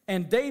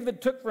 And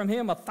David took from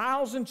him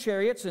 1,000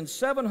 chariots and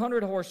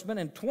 700 horsemen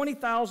and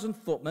 20,000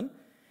 footmen.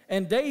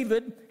 And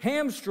David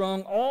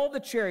hamstrung all the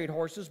chariot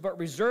horses, but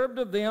reserved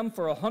of them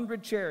for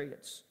 100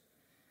 chariots.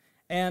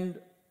 And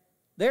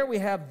there we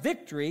have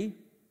victory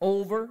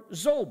over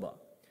Zobah.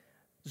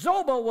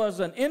 Zobah was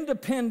an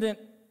independent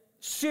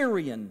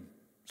Syrian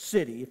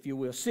city, if you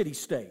will,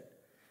 city-state.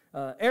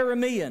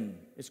 Aramean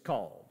is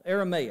called,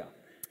 Aramea.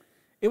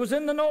 It was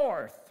in the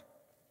north.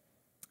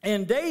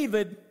 And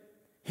David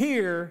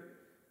here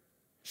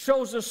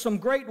shows us some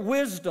great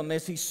wisdom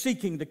as he's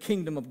seeking the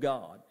kingdom of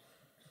God.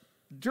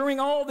 During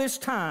all this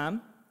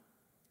time,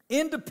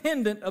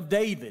 independent of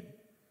David,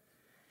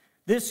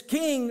 this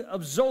king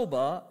of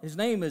Zobah, his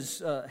name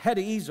is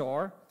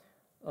Hadadezer,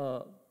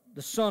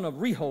 the son of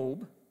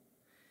Rehob,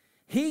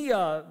 he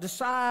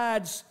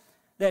decides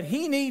that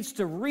he needs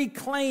to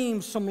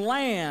reclaim some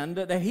land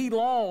that he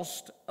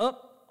lost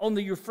up on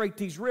the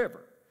Euphrates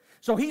River.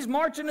 So he's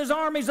marching his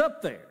armies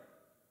up there.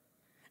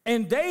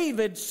 And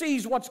David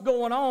sees what's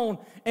going on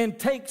and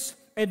takes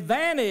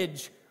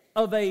advantage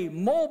of a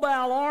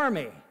mobile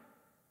army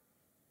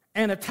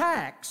and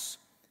attacks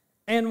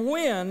and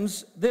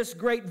wins this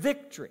great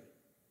victory.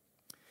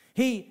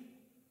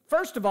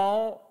 First of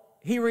all,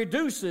 he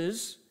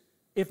reduces,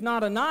 if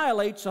not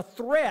annihilates, a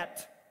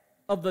threat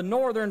of the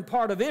northern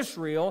part of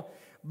Israel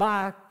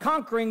by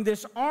conquering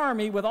this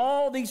army with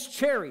all these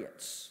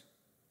chariots.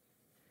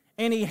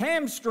 And he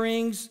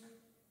hamstrings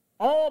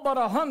all but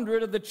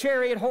 100 of the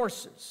chariot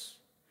horses.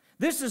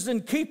 This is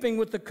in keeping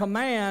with the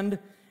command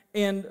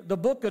in the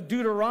book of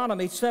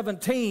Deuteronomy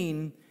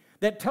 17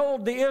 that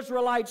told the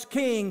Israelite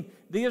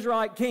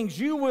kings,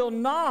 you will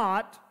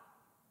not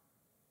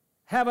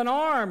have an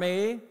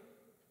army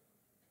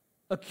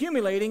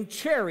accumulating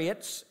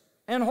chariots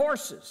and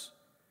horses,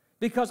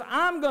 because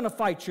I'm going to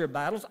fight your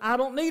battles. I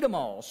don't need them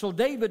all. So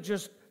David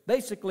just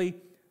basically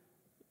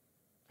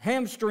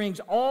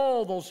hamstrings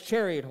all those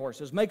chariot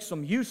horses, makes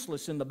them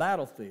useless in the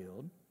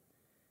battlefield,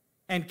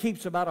 and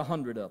keeps about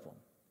 100 of them.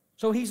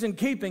 So he's in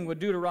keeping with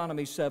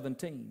Deuteronomy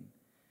 17.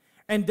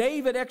 And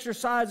David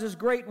exercises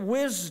great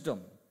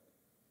wisdom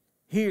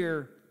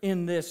here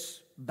in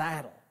this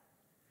battle.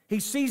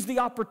 He sees the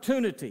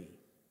opportunity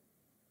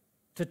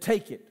to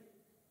take it,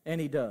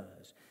 and he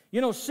does. You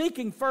know,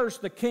 seeking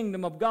first the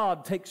kingdom of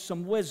God takes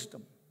some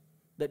wisdom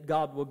that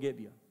God will give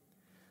you.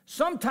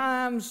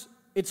 Sometimes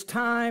it's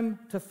time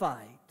to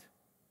fight,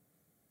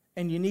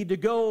 and you need to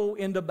go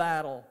into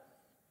battle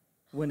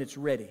when it's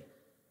ready.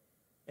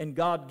 And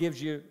God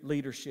gives you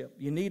leadership.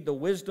 You need the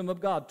wisdom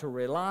of God to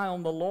rely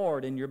on the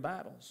Lord in your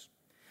battles.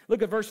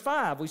 Look at verse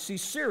 5. We see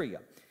Syria.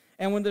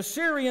 And when the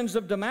Syrians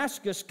of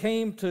Damascus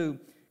came to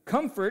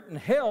comfort and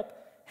help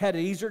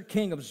Hadadezer,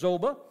 king of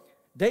Zobah,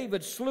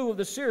 David slew of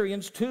the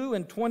Syrians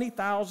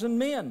 22,000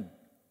 men.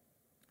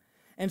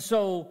 And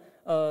so,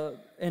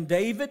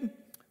 David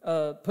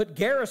put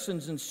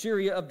garrisons in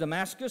Syria of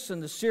Damascus,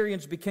 and the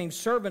Syrians became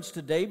servants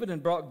to David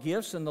and brought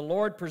gifts, and the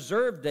Lord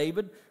preserved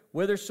David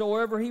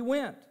whithersoever he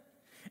went.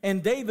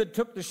 And David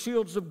took the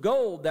shields of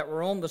gold that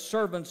were on the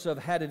servants of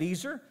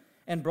Hadadezer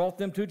and brought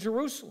them to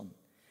Jerusalem.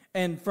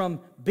 And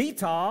from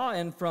Betah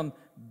and from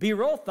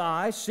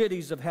Berothai,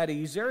 cities of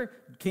Hadadezer,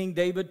 King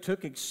David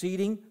took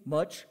exceeding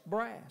much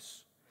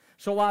brass.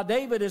 So while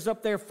David is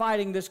up there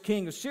fighting this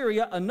king of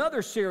Syria,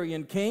 another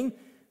Syrian king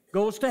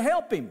goes to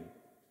help him.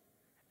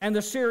 And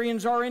the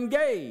Syrians are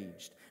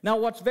engaged. Now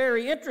what's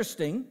very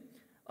interesting,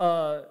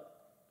 to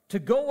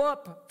go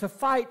up to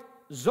fight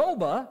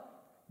Zobah,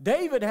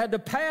 David had to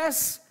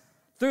pass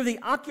through the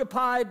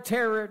occupied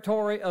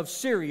territory of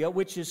Syria,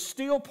 which is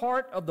still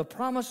part of the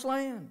Promised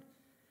Land.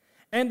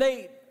 And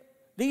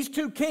these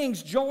two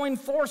kings joined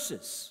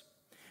forces.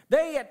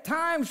 They at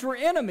times were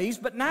enemies,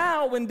 but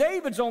now when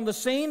David's on the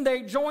scene,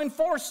 they join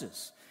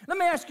forces. Let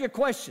me ask you a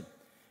question.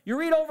 You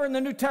read over in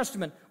the New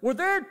Testament, were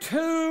there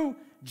two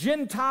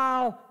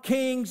Gentile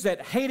kings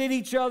that hated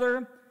each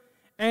other?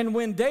 And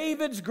when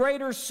David's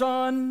greater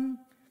son,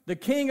 the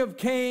King of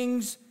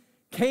Kings,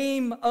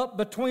 came up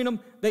between them,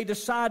 they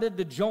decided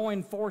to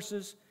join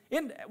forces.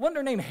 Wasn't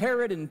their name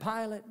Herod and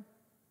Pilate?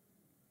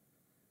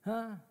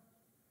 Huh?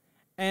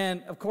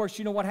 And, of course,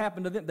 you know what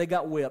happened to them? They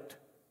got whipped.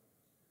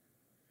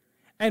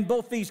 And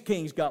both these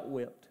kings got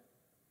whipped.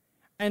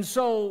 And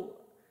so,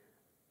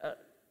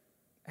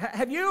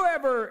 have you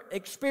ever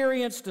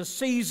experienced a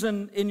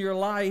season in your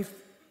life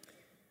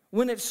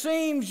when it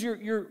seems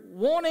you're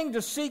wanting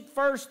to seek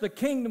first the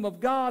kingdom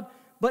of God,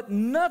 but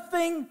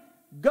nothing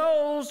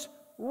goes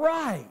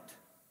right?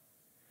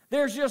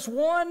 There's just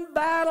one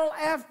battle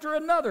after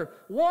another,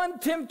 one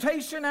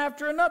temptation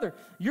after another.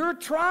 You're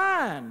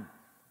trying.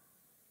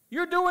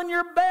 You're doing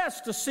your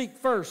best to seek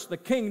first the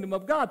kingdom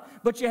of God.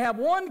 But you have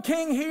one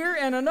king here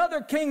and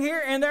another king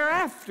here, and they're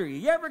after you.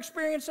 You ever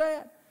experience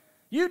that?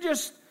 You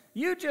just,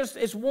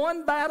 it's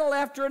one battle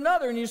after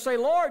another, and you say,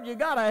 Lord, you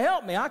got to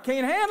help me. I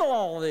can't handle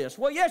all of this.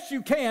 Well, yes,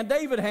 you can.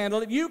 David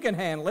handled it. You can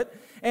handle it.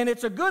 And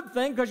it's a good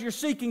thing because you're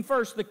seeking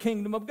first the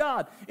kingdom of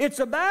God. It's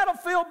a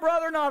battlefield,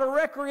 brother, not a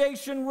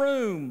recreation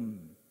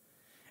room.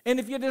 And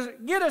if you just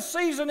get a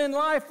season in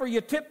life where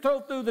you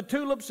tiptoe through the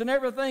tulips and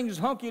everything's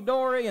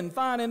hunky-dory and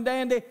fine and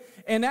dandy,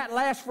 and that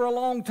lasts for a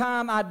long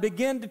time, I'd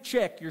begin to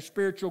check your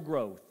spiritual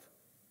growth.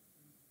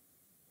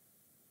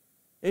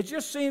 It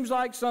just seems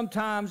like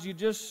sometimes you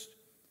just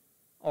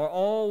are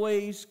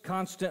always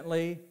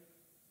constantly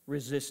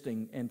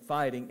resisting and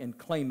fighting and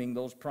claiming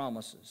those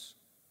promises.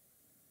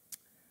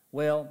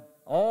 Well,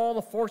 all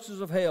the forces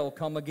of hell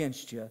come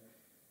against you.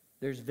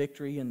 There's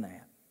victory in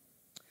that.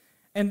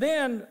 And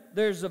then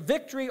there's a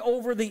victory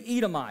over the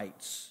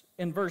Edomites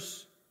in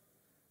verse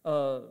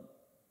 14.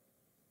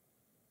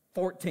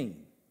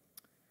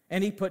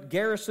 And he put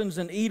garrisons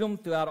in Edom,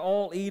 throughout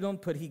all Edom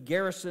put he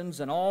garrisons,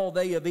 and all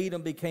they of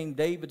Edom became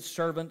David's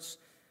servants.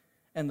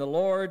 And the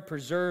Lord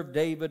preserved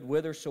David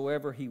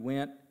whithersoever he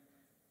went.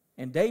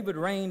 And David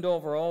reigned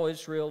over all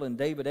Israel, and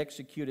David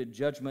executed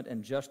judgment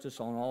and justice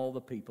on all the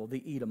people,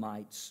 the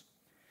Edomites.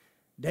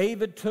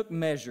 David took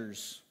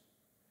measures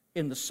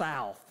in the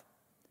south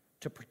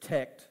to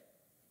protect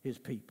his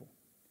people.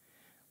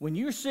 When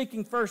you're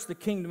seeking first the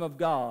kingdom of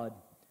God,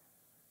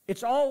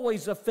 it's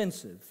always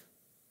offensive,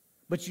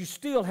 but you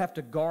still have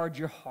to guard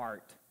your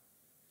heart.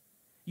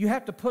 You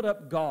have to put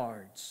up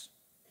guards.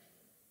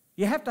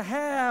 You have to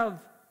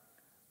have,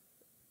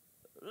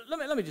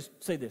 let me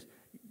just say this.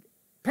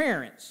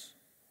 Parents,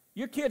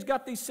 your kids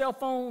got these cell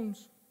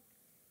phones.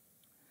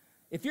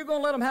 If you're going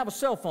to let them have a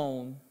cell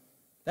phone,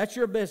 that's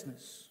your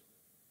business.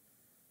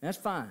 That's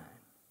fine.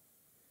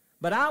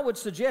 But I would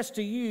suggest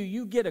to you,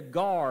 you get a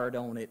guard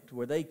on it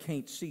where they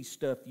can't see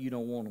stuff you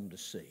don't want them to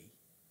see.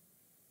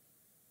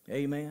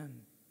 Amen?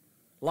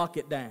 Lock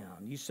it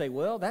down. You say,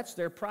 well, that's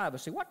their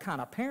privacy. What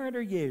kind of parent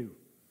are you?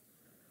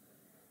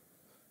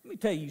 Let me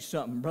tell you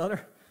something,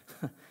 brother.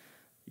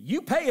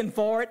 You paying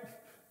for it.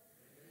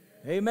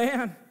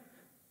 Amen?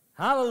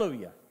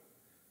 Hallelujah.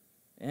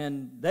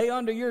 And they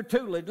under your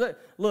tutelage.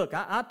 Look,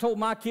 I told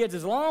my kids,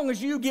 as long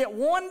as you get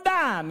one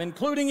dime,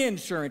 including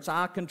insurance,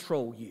 I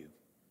control you.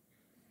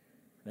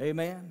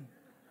 Amen.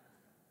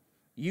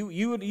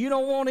 You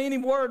don't want any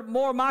more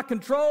of my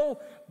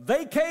control?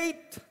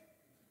 Vacate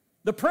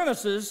the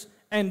premises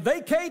and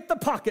vacate the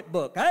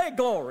pocketbook. Hey,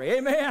 glory.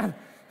 Amen.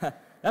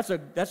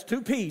 That's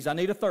 2 P's. I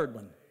need a third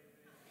one.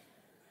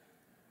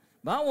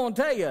 But I want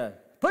to tell you,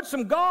 put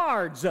some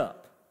guards up.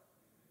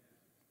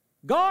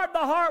 Guard the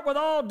heart with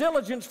all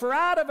diligence, for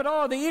out of it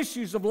are the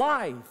issues of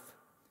life.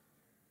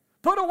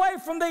 Put away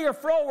from thee a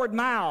froward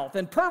mouth,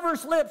 and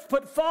perverse lips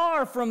put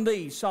far from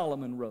thee,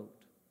 Solomon wrote.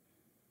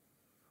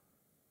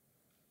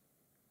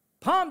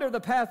 Ponder the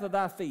path of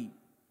thy feet.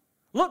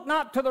 Look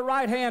not to the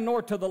right hand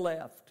nor to the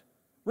left.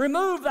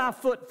 Remove thy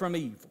foot from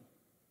evil.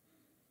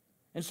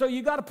 And so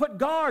you got to put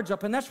guards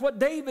up, and that's what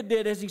David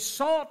did as he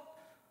sought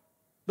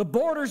the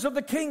borders of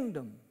the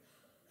kingdom.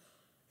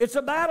 It's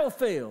a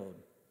battlefield.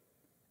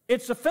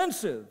 It's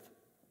offensive,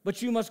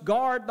 but you must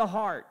guard the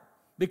heart,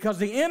 because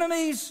the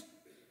enemies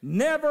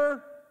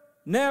never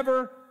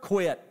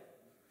quit.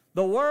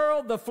 The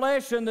world, the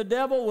flesh, and the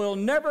devil will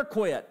never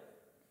quit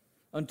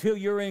until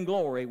you're in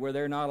glory where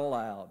they're not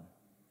allowed.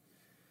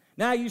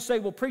 Now you say,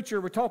 well, preacher,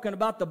 we're talking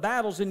about the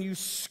battles, and you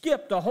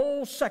skipped a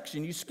whole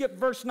section. You skipped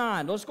verse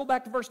 9. Let's go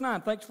back to verse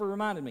 9. Thanks for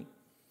reminding me.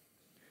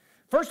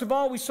 First of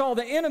all, we saw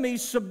the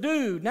enemies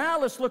subdued. Now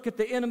let's look at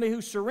the enemy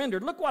who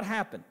surrendered. Look what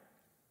happened.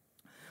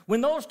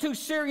 When those 2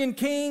 Syrian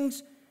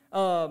kings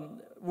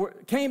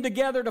came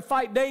together to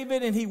fight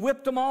David, and he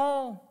whipped them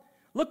all,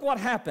 look what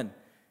happened.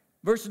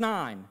 Verse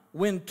 9,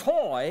 when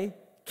Toi,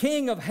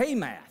 king of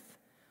Hamath,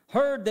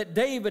 heard that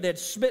David had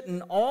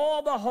smitten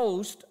all the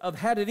host of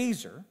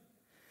Hadadezer,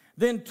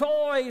 then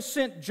Toi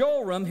sent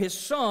Joram his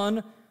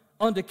son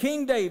unto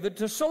King David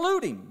to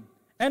salute him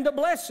and to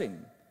bless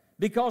him,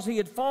 because he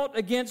had fought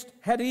against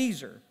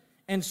Hadadezer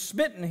and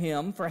smitten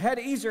him, for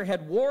Hadadezer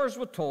had wars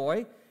with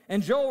Toi,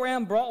 and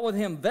Joram brought with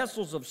him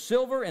vessels of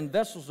silver and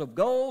vessels of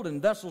gold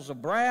and vessels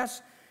of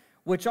brass,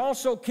 which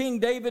also King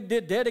David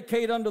did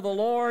dedicate unto the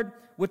Lord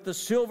with the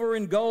silver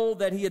and gold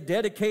that he had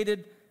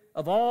dedicated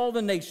of all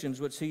the nations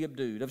which he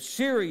subdued, of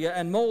Syria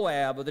and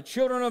Moab, of the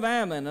children of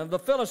Ammon, of the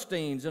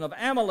Philistines, and of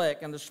Amalek,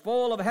 and the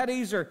spoil of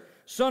Hadadezer,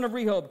 son of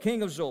Rehob,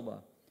 king of Zobah.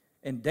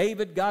 And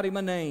David got him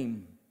a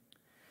name.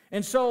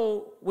 And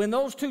so when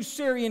those 2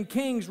 Syrian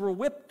kings were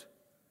whipped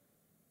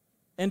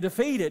and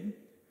defeated,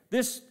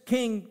 this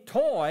King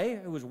Toi,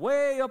 who was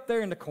way up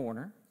there in the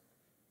corner,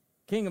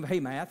 king of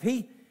Hamath,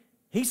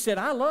 he said,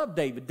 I love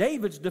David.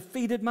 David's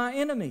defeated my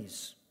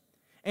enemies.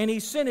 And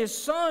he sent his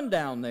son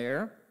down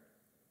there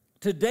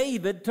to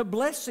David to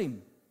bless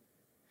him,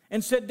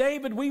 and said,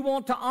 David, we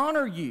want to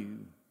honor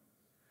you.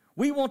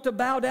 We want to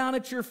bow down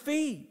at your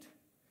feet.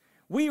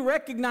 We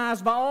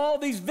recognize by all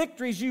these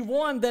victories you've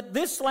won that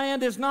this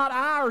land is not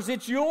ours,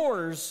 it's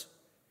yours.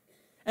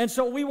 And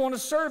so we want to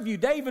serve you.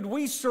 David,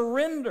 we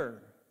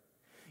surrender.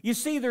 You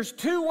see, there's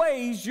two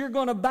ways you're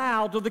going to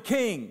bow to the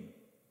King.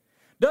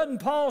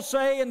 Doesn't Paul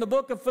say in the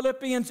book of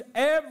Philippians,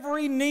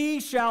 every knee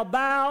shall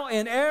bow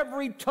and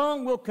every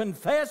tongue will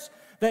confess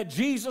that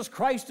Jesus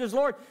Christ is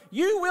Lord?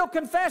 You will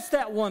confess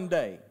that one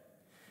day.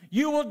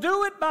 You will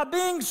do it by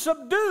being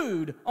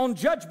subdued on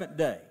Judgment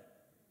Day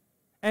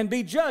and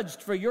be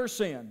judged for your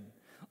sin.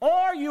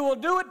 Or you will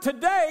do it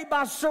today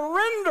by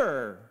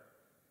surrender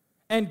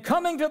and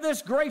coming to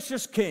this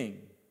gracious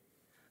King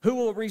who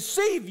will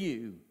receive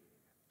you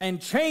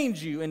and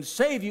change you and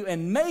save you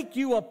and make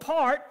you a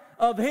part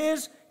of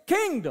His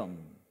kingdom.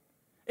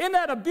 Isn't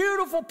that a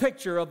beautiful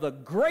picture of the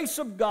grace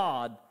of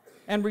God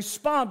and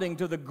responding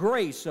to the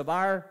grace of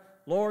our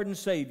Lord and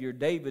Savior,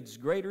 David's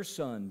greater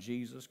son,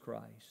 Jesus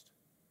Christ?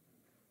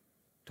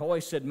 Toy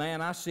said,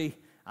 man, I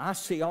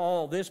see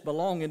all this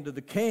belonging to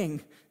the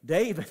King.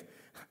 David,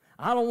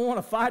 I don't want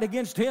to fight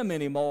against him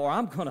anymore.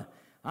 I'm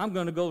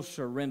gonna go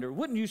surrender.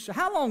 Wouldn't you?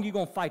 How long are you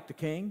going to fight the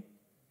King?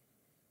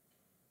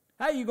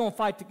 How are you going to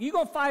fight? You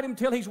going to fight him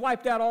till he's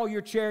wiped out all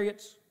your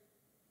chariots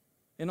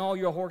and all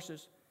your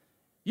horses?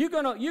 You're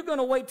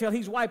gonna wait till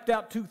he's wiped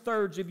out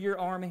 2/3 of your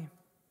army?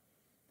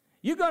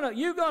 You're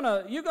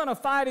gonna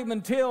fight him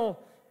until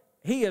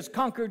he has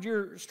conquered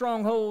your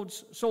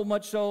strongholds, so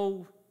much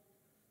so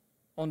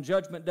on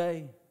Judgment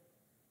Day?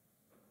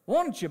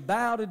 Why don't you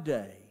bow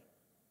today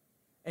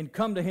and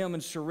come to Him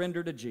and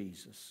surrender to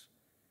Jesus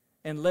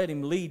and let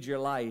Him lead your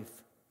life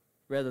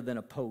rather than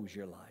oppose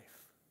your life?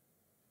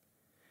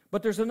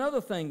 But there's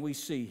another thing we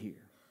see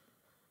here.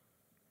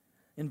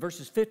 In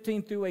verses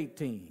 15 through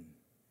 18,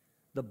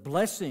 the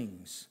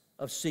blessings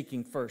of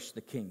seeking first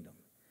the kingdom.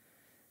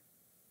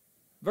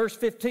 Verse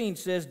 15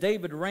 says,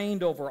 David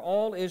reigned over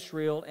all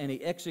Israel, and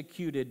he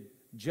executed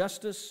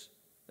justice,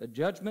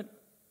 judgment,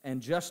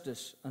 and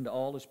justice unto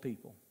all his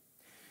people.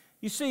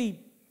 You see,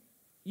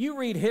 you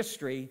read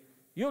history,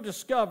 you'll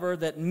discover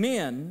that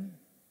men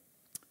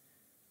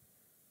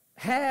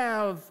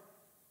have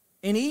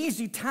an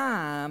easy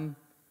time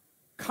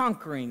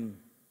conquering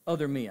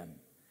other men.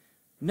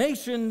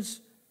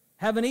 Nations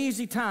have an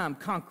easy time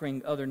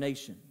conquering other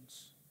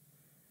nations.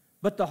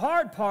 But the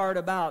hard part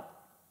about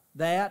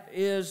that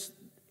is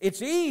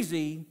it's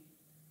easy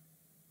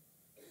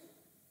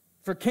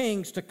for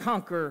kings to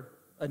conquer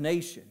a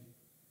nation.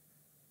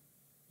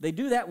 They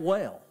do that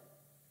well.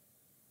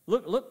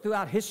 Look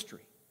throughout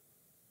history.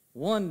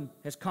 One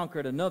has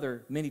conquered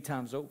another many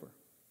times over.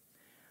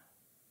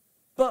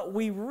 But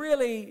we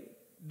really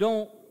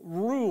don't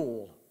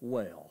rule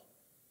well.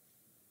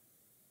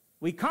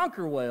 We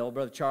conquer well,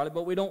 Brother Charlie,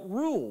 but we don't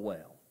rule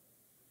well.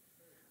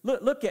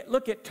 Look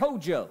at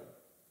Tojo.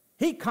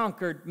 He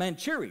conquered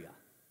Manchuria,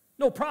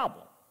 no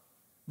problem,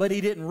 but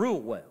he didn't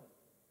rule well.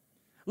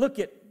 Look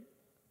at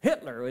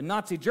Hitler in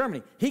Nazi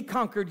Germany. He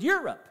conquered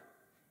Europe.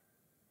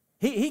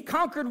 He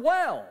conquered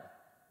well,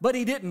 but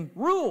he didn't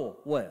rule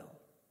well.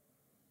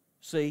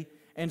 See?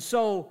 And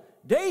so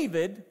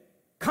David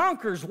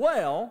conquers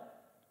well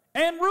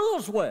and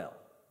rules well.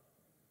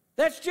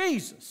 That's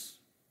Jesus.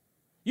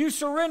 You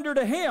surrender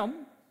to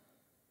Him,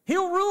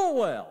 He'll rule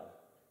well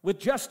with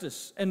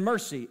justice and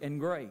mercy and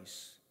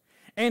grace.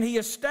 And He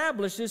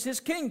establishes His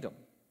kingdom.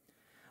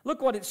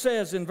 Look what it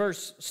says in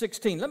verse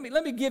 16.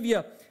 Let me give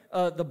you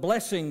the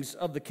blessings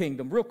of the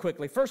kingdom real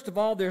quickly. First of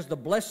all, there's the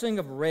blessing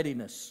of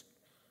readiness.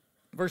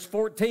 Verse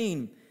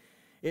 14,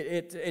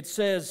 it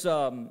says,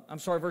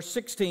 verse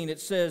 16, it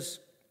says,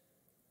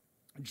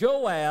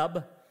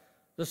 Joab,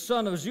 the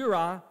son of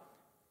Zeruiah,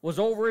 was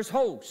over his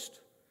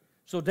host.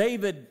 So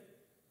David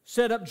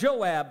set up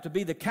Joab to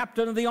be the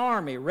captain of the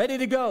army, ready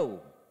to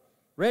go,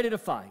 ready to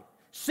fight.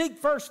 Seek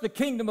first the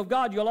kingdom of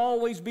God, you'll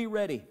always be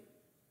ready.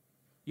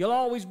 You'll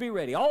always be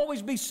ready.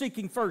 Always be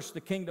seeking first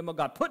the kingdom of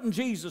God. Putting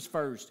Jesus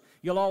first,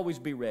 you'll always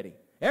be ready.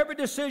 Every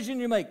decision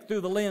you make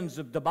through the lens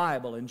of the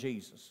Bible and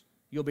Jesus,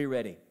 you'll be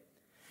ready.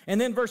 And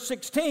then verse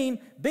 16,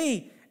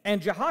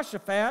 and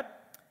Jehoshaphat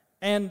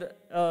and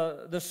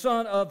the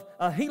son of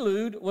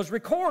Ahilud was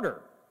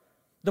recorder,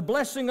 the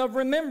blessing of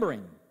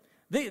remembering.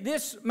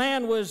 This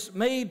man was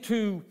made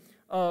to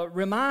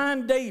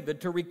remind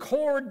David, to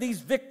record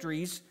these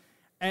victories,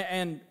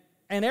 and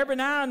every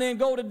now and then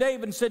go to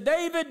David and say,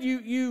 David,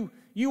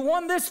 you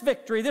won this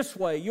victory this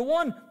way. You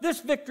won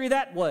this victory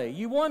that way.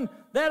 You won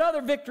that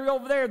other victory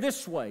over there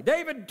this way.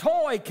 David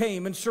Toy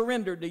came and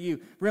surrendered to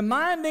you,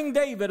 reminding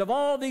David of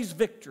all these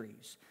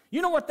victories.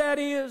 You know what that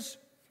is?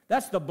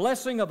 That's the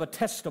blessing of a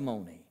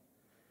testimony.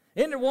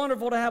 Isn't it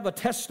wonderful to have a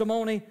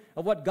testimony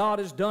of what God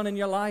has done in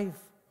your life?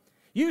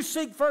 You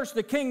seek first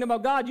the kingdom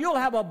of God, you'll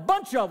have a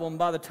bunch of them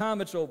by the time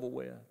it's over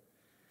with.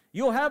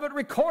 You'll have it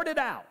recorded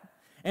out.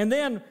 And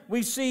then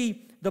we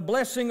see the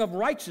blessing of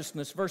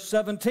righteousness, verse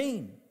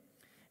 17.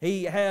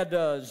 He had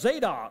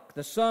Zadok,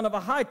 the son of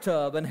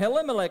Ahitub, and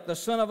Elimelech, the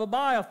son of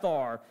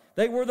Abiathar.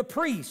 They were the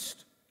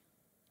priest.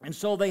 And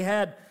so they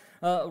had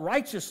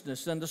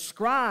righteousness, and the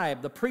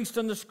scribe, the priest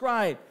and the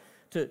scribe.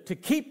 to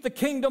keep the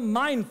kingdom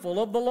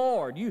mindful of the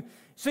Lord. You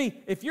see,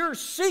 if you're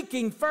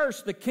seeking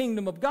first the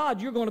kingdom of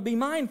God, you're going to be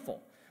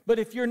mindful. But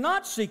if you're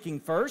not seeking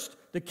first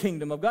the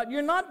kingdom of God,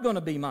 you're not going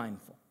to be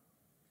mindful.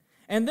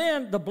 And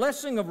then the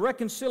blessing of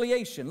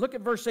reconciliation. Look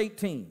at verse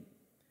 18.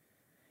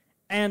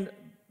 And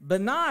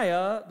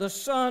Benaiah, the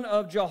son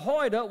of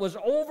Jehoiada, was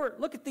over.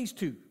 Look at these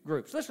two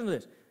groups. Listen to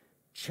this.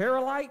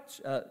 Cherethites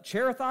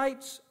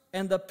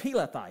and the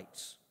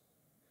Pelethites.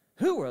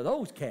 Who are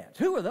those cats?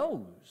 Who are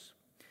those?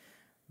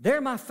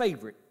 They're my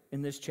favorite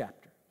in this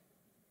chapter.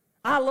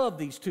 I love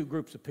these two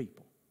groups of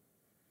people.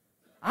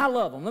 I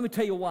love them. Let me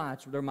tell you why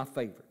they're my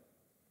favorite.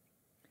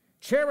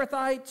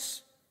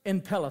 Cherethites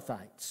and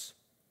Pelethites.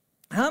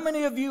 How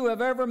many of you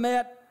have ever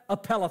met a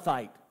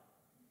Pelethite?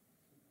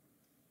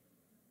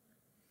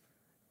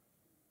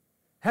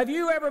 Have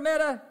you ever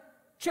met a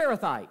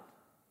Cherethite?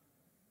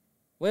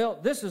 Well,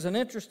 this is an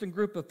interesting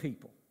group of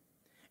people.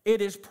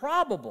 It is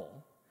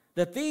probable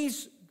that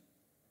these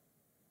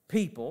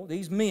people,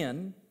 these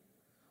men,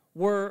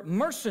 were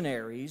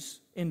mercenaries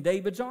in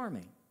David's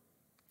army.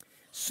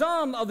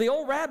 Some of the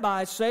old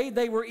rabbis say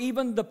they were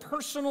even the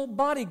personal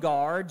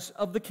bodyguards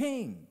of the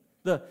king,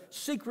 the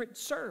secret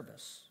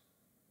service,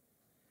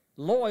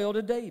 loyal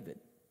to David.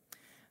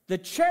 The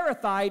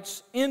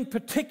Cherethites in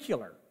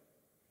particular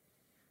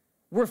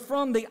were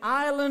from the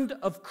island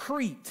of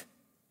Crete,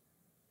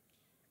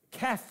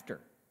 Caftor,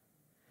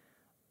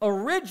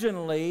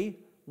 originally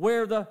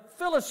where the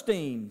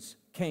Philistines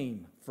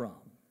came from.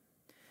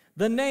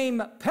 The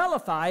name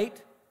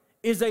Pelethite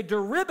is a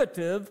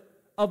derivative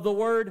of the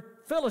word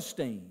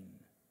Philistine.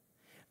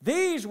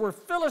 These were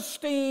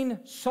Philistine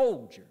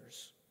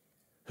soldiers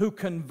who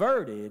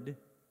converted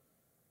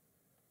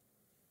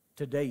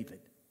to David.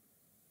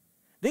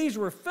 These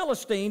were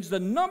Philistines, the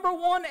number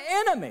one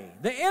enemy,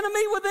 the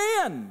enemy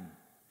within,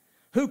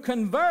 who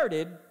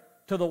converted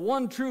to the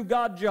one true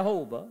God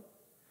Jehovah,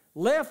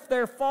 left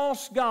their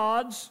false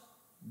gods,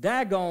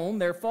 Dagon,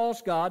 their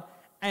false god,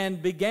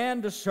 and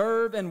began to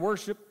serve and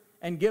worship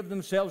and give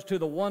themselves to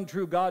the one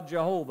true God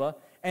Jehovah,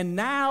 and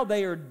now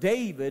they are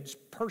David's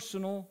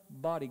personal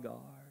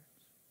bodyguards.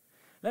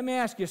 Let me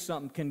ask you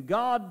something. Can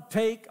God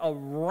take a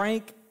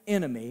rank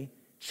enemy,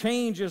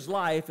 change his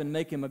life, and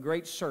make him a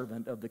great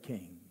servant of the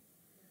king?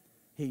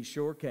 He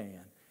sure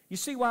can. You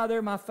see why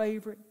they're my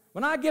favorite?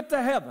 When I get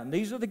to heaven,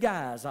 these are the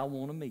guys I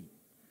want to meet.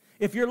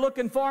 If you're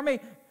looking for me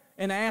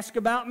and ask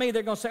about me,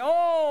 they're going to say,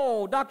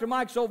 oh, Dr.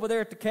 Mike's over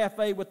there at the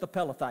cafe with the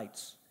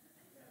Pelethites.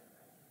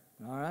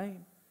 All right?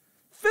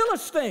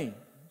 Philistines,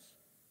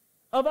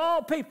 of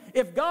all people.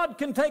 If God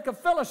can take a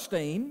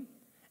Philistine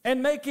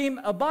and make him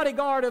a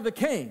bodyguard of the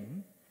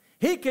king,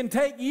 he can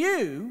take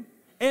you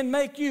and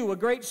make you a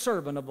great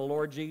servant of the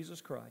Lord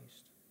Jesus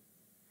Christ.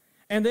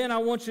 And then I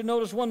want you to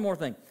notice one more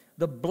thing.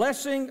 The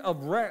blessing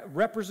of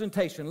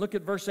representation. Look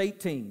at verse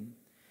 18.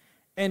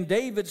 And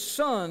David's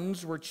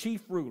sons were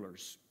chief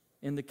rulers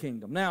in the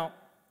kingdom. Now,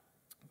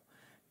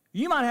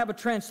 you might have a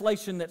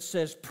translation that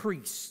says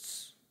priests.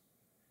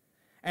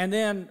 And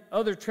then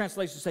other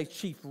translations say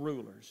chief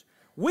rulers.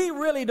 We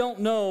really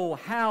don't know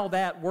how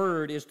that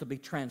word is to be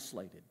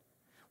translated.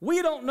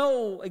 We don't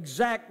know the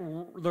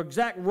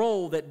exact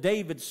role that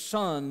David's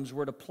sons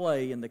were to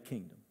play in the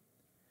kingdom.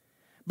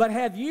 But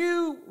have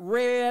you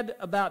read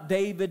about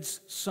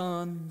David's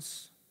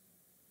sons?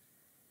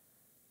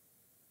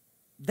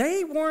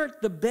 They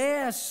weren't the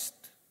best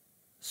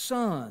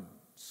sons.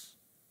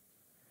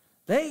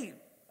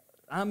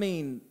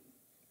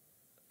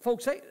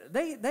 Folks,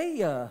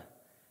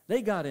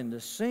 they got into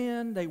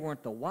sin. They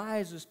weren't the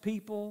wisest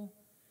people.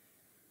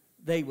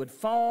 They would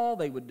fall.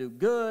 They would do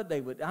good.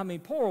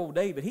 Poor old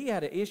David, he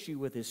had an issue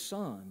with his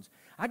sons.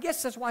 I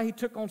guess that's why he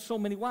took on so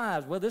many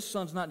wives. Well, this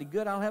son's not any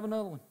good. I'll have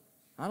another one.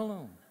 I don't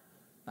know.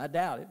 I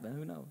doubt it, but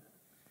who knows?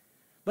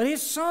 But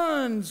his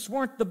sons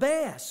weren't the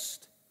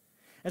best.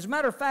 As a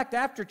matter of fact,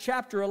 after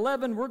chapter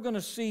 11, we're going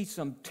to see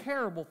some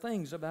terrible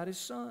things about his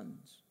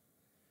sons.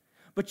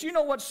 But you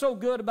know what's so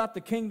good about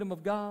the kingdom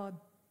of God?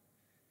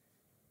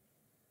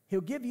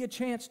 He'll give you a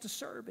chance to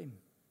serve him.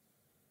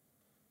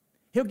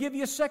 He'll give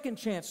you a second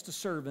chance to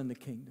serve in the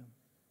kingdom.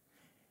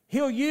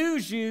 He'll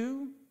use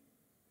you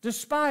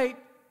despite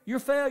your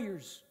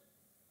failures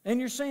and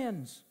your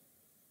sins.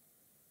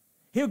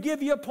 He'll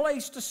give you a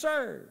place to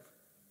serve.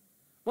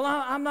 Well,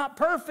 I'm not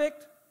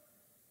perfect.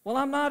 Well,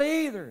 I'm not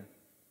either.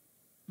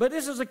 But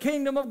this is a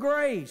kingdom of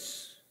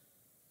grace.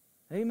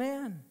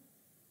 Amen.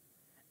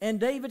 And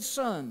David's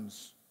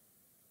sons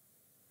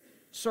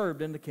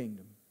served in the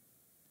kingdom.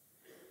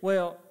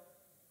 Well,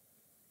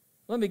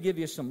 let me give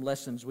you some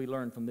lessons we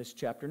learned from this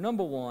chapter.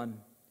 Number one,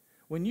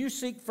 when you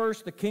seek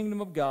first the kingdom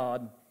of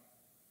God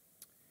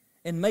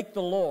and make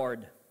the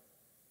Lord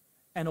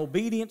and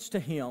obedience to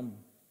him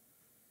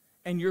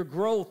and your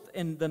growth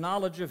in the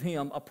knowledge of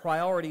him a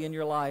priority in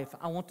your life,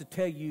 I want to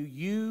tell you,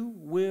 you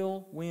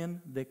will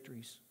win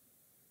victories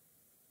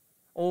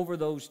over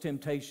those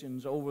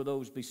temptations, over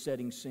those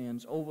besetting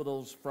sins, over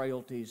those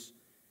frailties,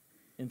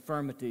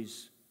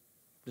 infirmities,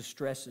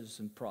 distresses,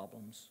 and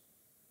problems.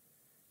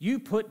 You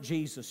put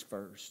Jesus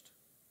first.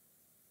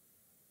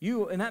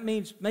 And that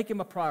means make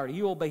Him a priority.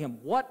 You obey Him.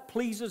 What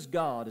pleases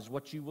God is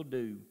what you will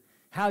do.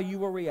 How you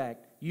will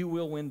react. You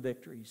will win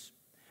victories.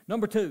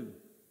 Number 2,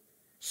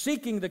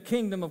 seeking the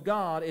kingdom of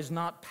God is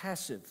not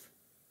passive.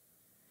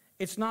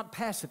 It's not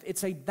passive.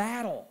 It's a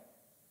battle.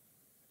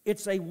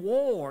 It's a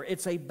war.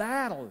 It's a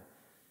battle.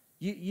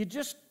 You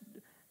just,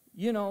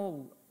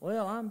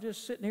 well, I'm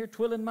just sitting here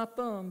twiddling my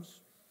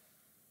thumbs,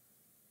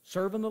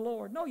 serving the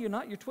Lord. No, you're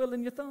not. You're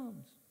twiddling your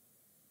thumbs.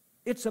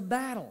 It's a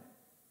battle.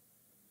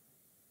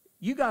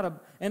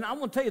 And I'm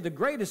going to tell you, the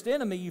greatest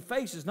enemy you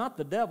face is not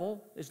the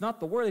devil. It's not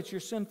the world. It's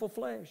your sinful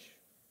flesh.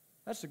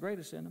 That's the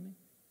greatest enemy.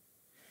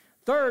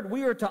 Third,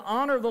 we are to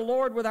honor the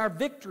Lord with our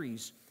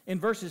victories. In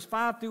verses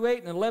 5 through 8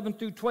 and 11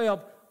 through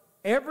 12,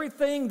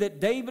 everything that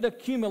David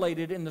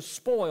accumulated in the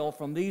spoil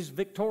from these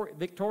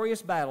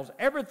victorious battles,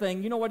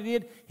 everything, you know what he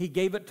did? He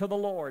gave it to the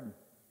Lord.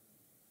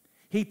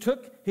 He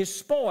took his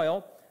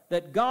spoil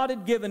that God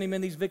had given him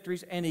in these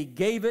victories, and he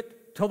gave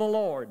it to the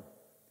Lord.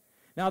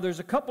 Now, there's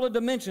a couple of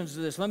dimensions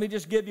to this. Let me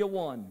just give you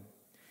one.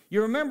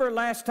 You remember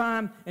last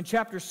time in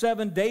chapter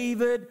 7,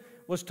 David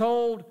was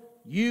told,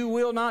 "You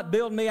will not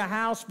build me a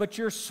house, but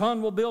your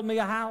son will build me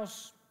a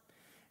house."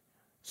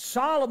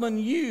 Solomon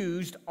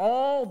used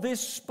all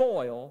this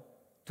spoil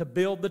to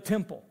build the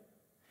temple.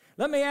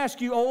 Let me ask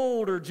you,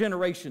 older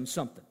generation,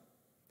 something.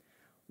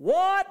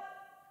 What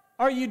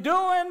are you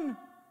doing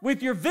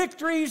with your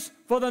victories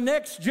for the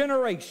next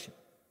generation?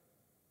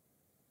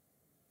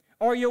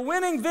 Are you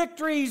winning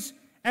victories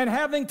and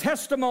having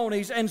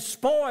testimonies and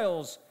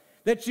spoils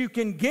that you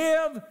can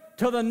give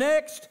to the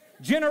next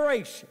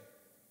generation?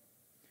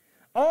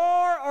 Or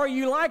are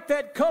you like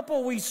that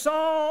couple we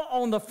saw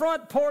on the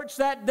front porch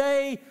that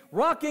day,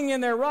 rocking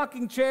in their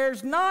rocking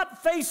chairs,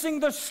 not facing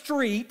the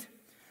street,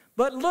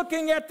 but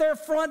looking at their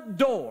front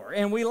door?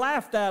 And we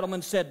laughed at them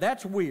and said,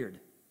 "That's weird."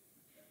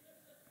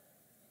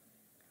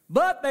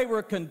 But they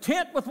were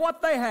content with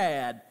what they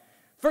had.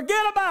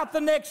 Forget about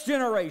the next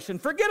generation.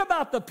 Forget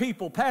about the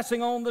people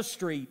passing on the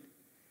street.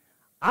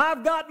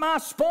 I've got my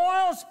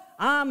spoils.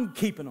 I'm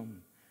keeping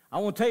them. I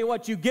want to tell you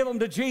what, you give them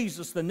to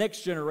Jesus, the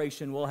next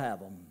generation will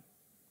have them.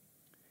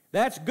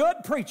 That's good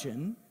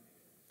preaching,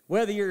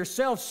 whether you're a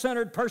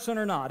self-centered person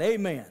or not.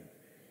 Amen.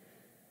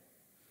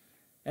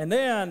 And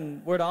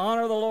then we're to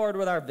honor the Lord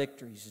with our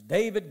victories.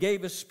 David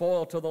gave his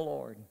spoil to the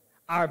Lord.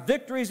 Our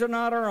victories are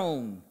not our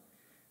own.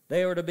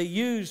 They are to be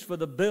used for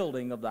the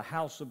building of the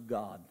house of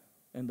God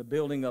and the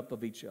building up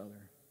of each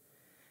other.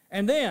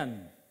 And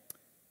then,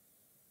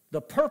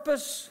 the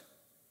purpose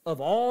of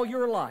all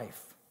your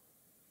life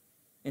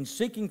in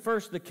seeking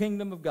first the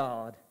kingdom of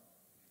God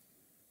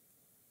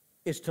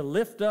is to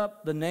lift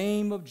up the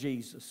name of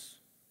Jesus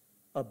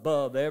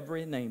above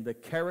every name, the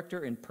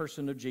character and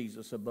person of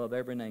Jesus above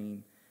every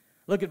name.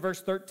 Look at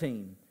verse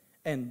 13.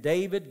 And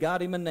David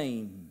got him a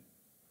name.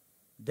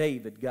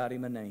 David got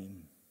him a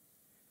name.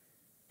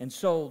 And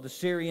so the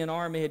Syrian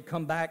army had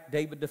come back,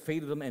 David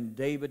defeated them, and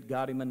David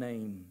got him a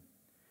name.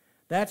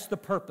 That's the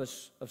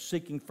purpose of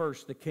seeking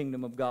first the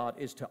kingdom of God,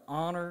 is to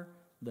honor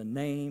the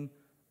name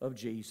of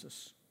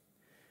Jesus.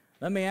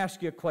 Let me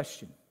ask you a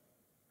question.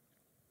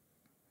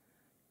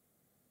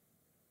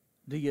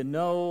 Do you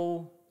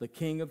know the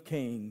King of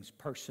Kings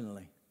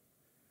personally?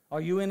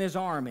 Are you in His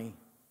army?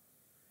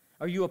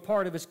 Are you a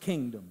part of His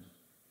kingdom?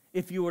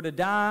 If you were to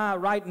die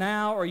right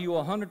now, are you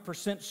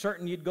 100%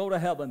 certain you'd go to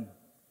heaven?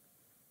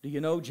 Do you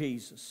know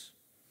Jesus?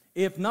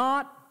 If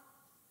not,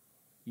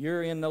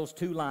 you're in those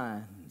two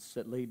lines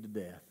that lead to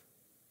death.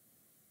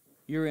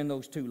 You're in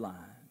those two lines.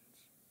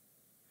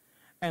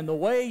 And the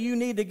way you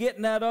need to get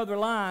in that other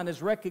line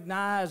is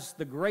recognize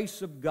the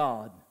grace of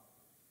God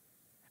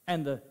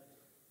and the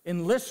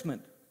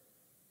enlistment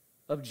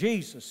of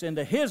Jesus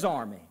into His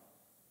army,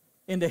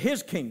 into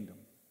His kingdom.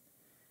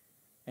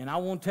 And I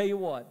want to tell you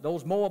what,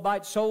 those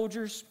Moabite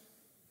soldiers,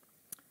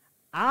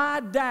 I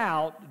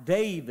doubt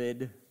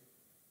David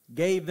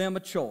gave them a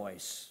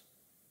choice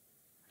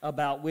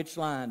about which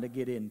line to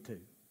get into.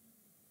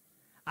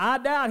 I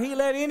doubt he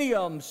let any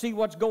of them see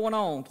what's going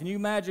on. Can you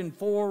imagine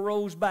 4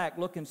 rows back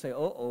look and say,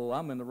 uh-oh,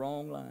 I'm in the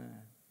wrong line?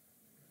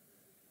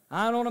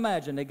 I don't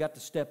imagine they got to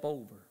step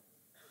over.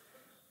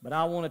 But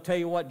I want to tell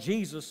you what,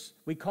 Jesus,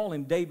 we call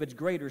Him David's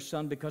greater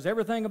son because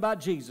everything about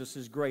Jesus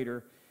is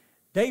greater.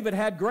 David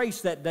had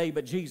grace that day,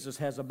 but Jesus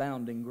has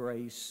abounding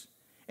grace.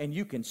 And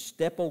you can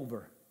step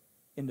over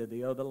into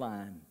the other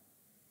line.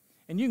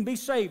 And you can be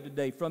saved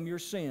today from your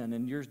sin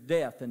and your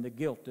death and the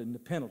guilt and the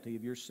penalty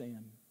of your sin.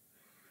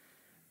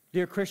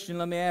 Dear Christian,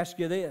 let me ask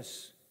you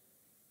this.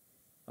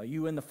 Are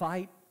you in the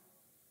fight?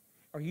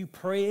 Are you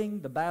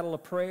praying the battle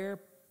of prayer?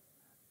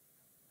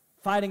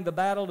 Fighting the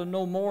battle to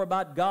know more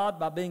about God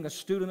by being a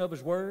student of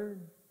His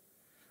Word?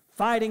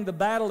 Fighting the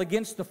battle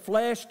against the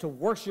flesh to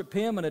worship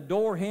Him and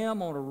adore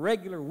Him on a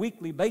regular,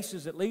 weekly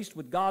basis at least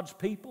with God's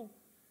people?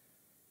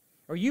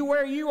 Are you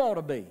where you ought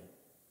to be?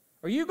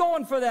 Are you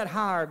going for that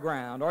higher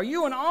ground? Are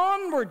you an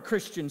onward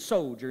Christian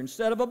soldier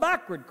instead of a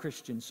backward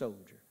Christian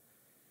soldier?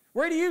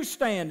 Where do you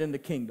stand in the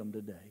kingdom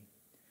today?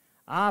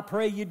 I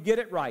pray you'd get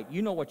it right.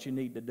 You know what you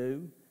need to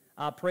do.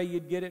 I pray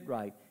you'd get it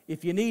right.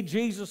 If you need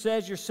Jesus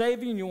as your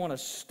Savior and you want to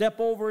step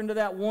over into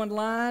that one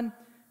line,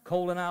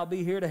 Cole and I will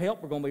be here to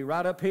help. We're going to be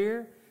right up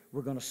here.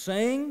 We're going to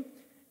sing.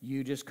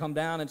 You just come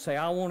down and say,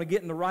 I want to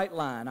get in the right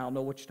line. I'll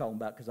know what you're talking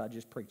about because I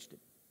just preached it.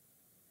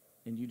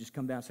 And you just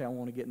come down and say, I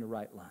want to get in the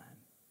right line.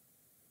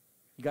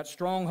 You got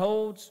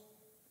strongholds?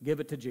 Give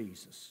it to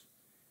Jesus.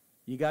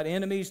 You got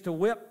enemies to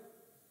whip?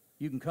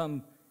 You can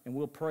come and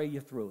we'll pray you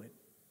through it.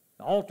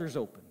 The altar's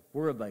open.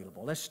 We're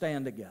available. Let's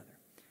stand together.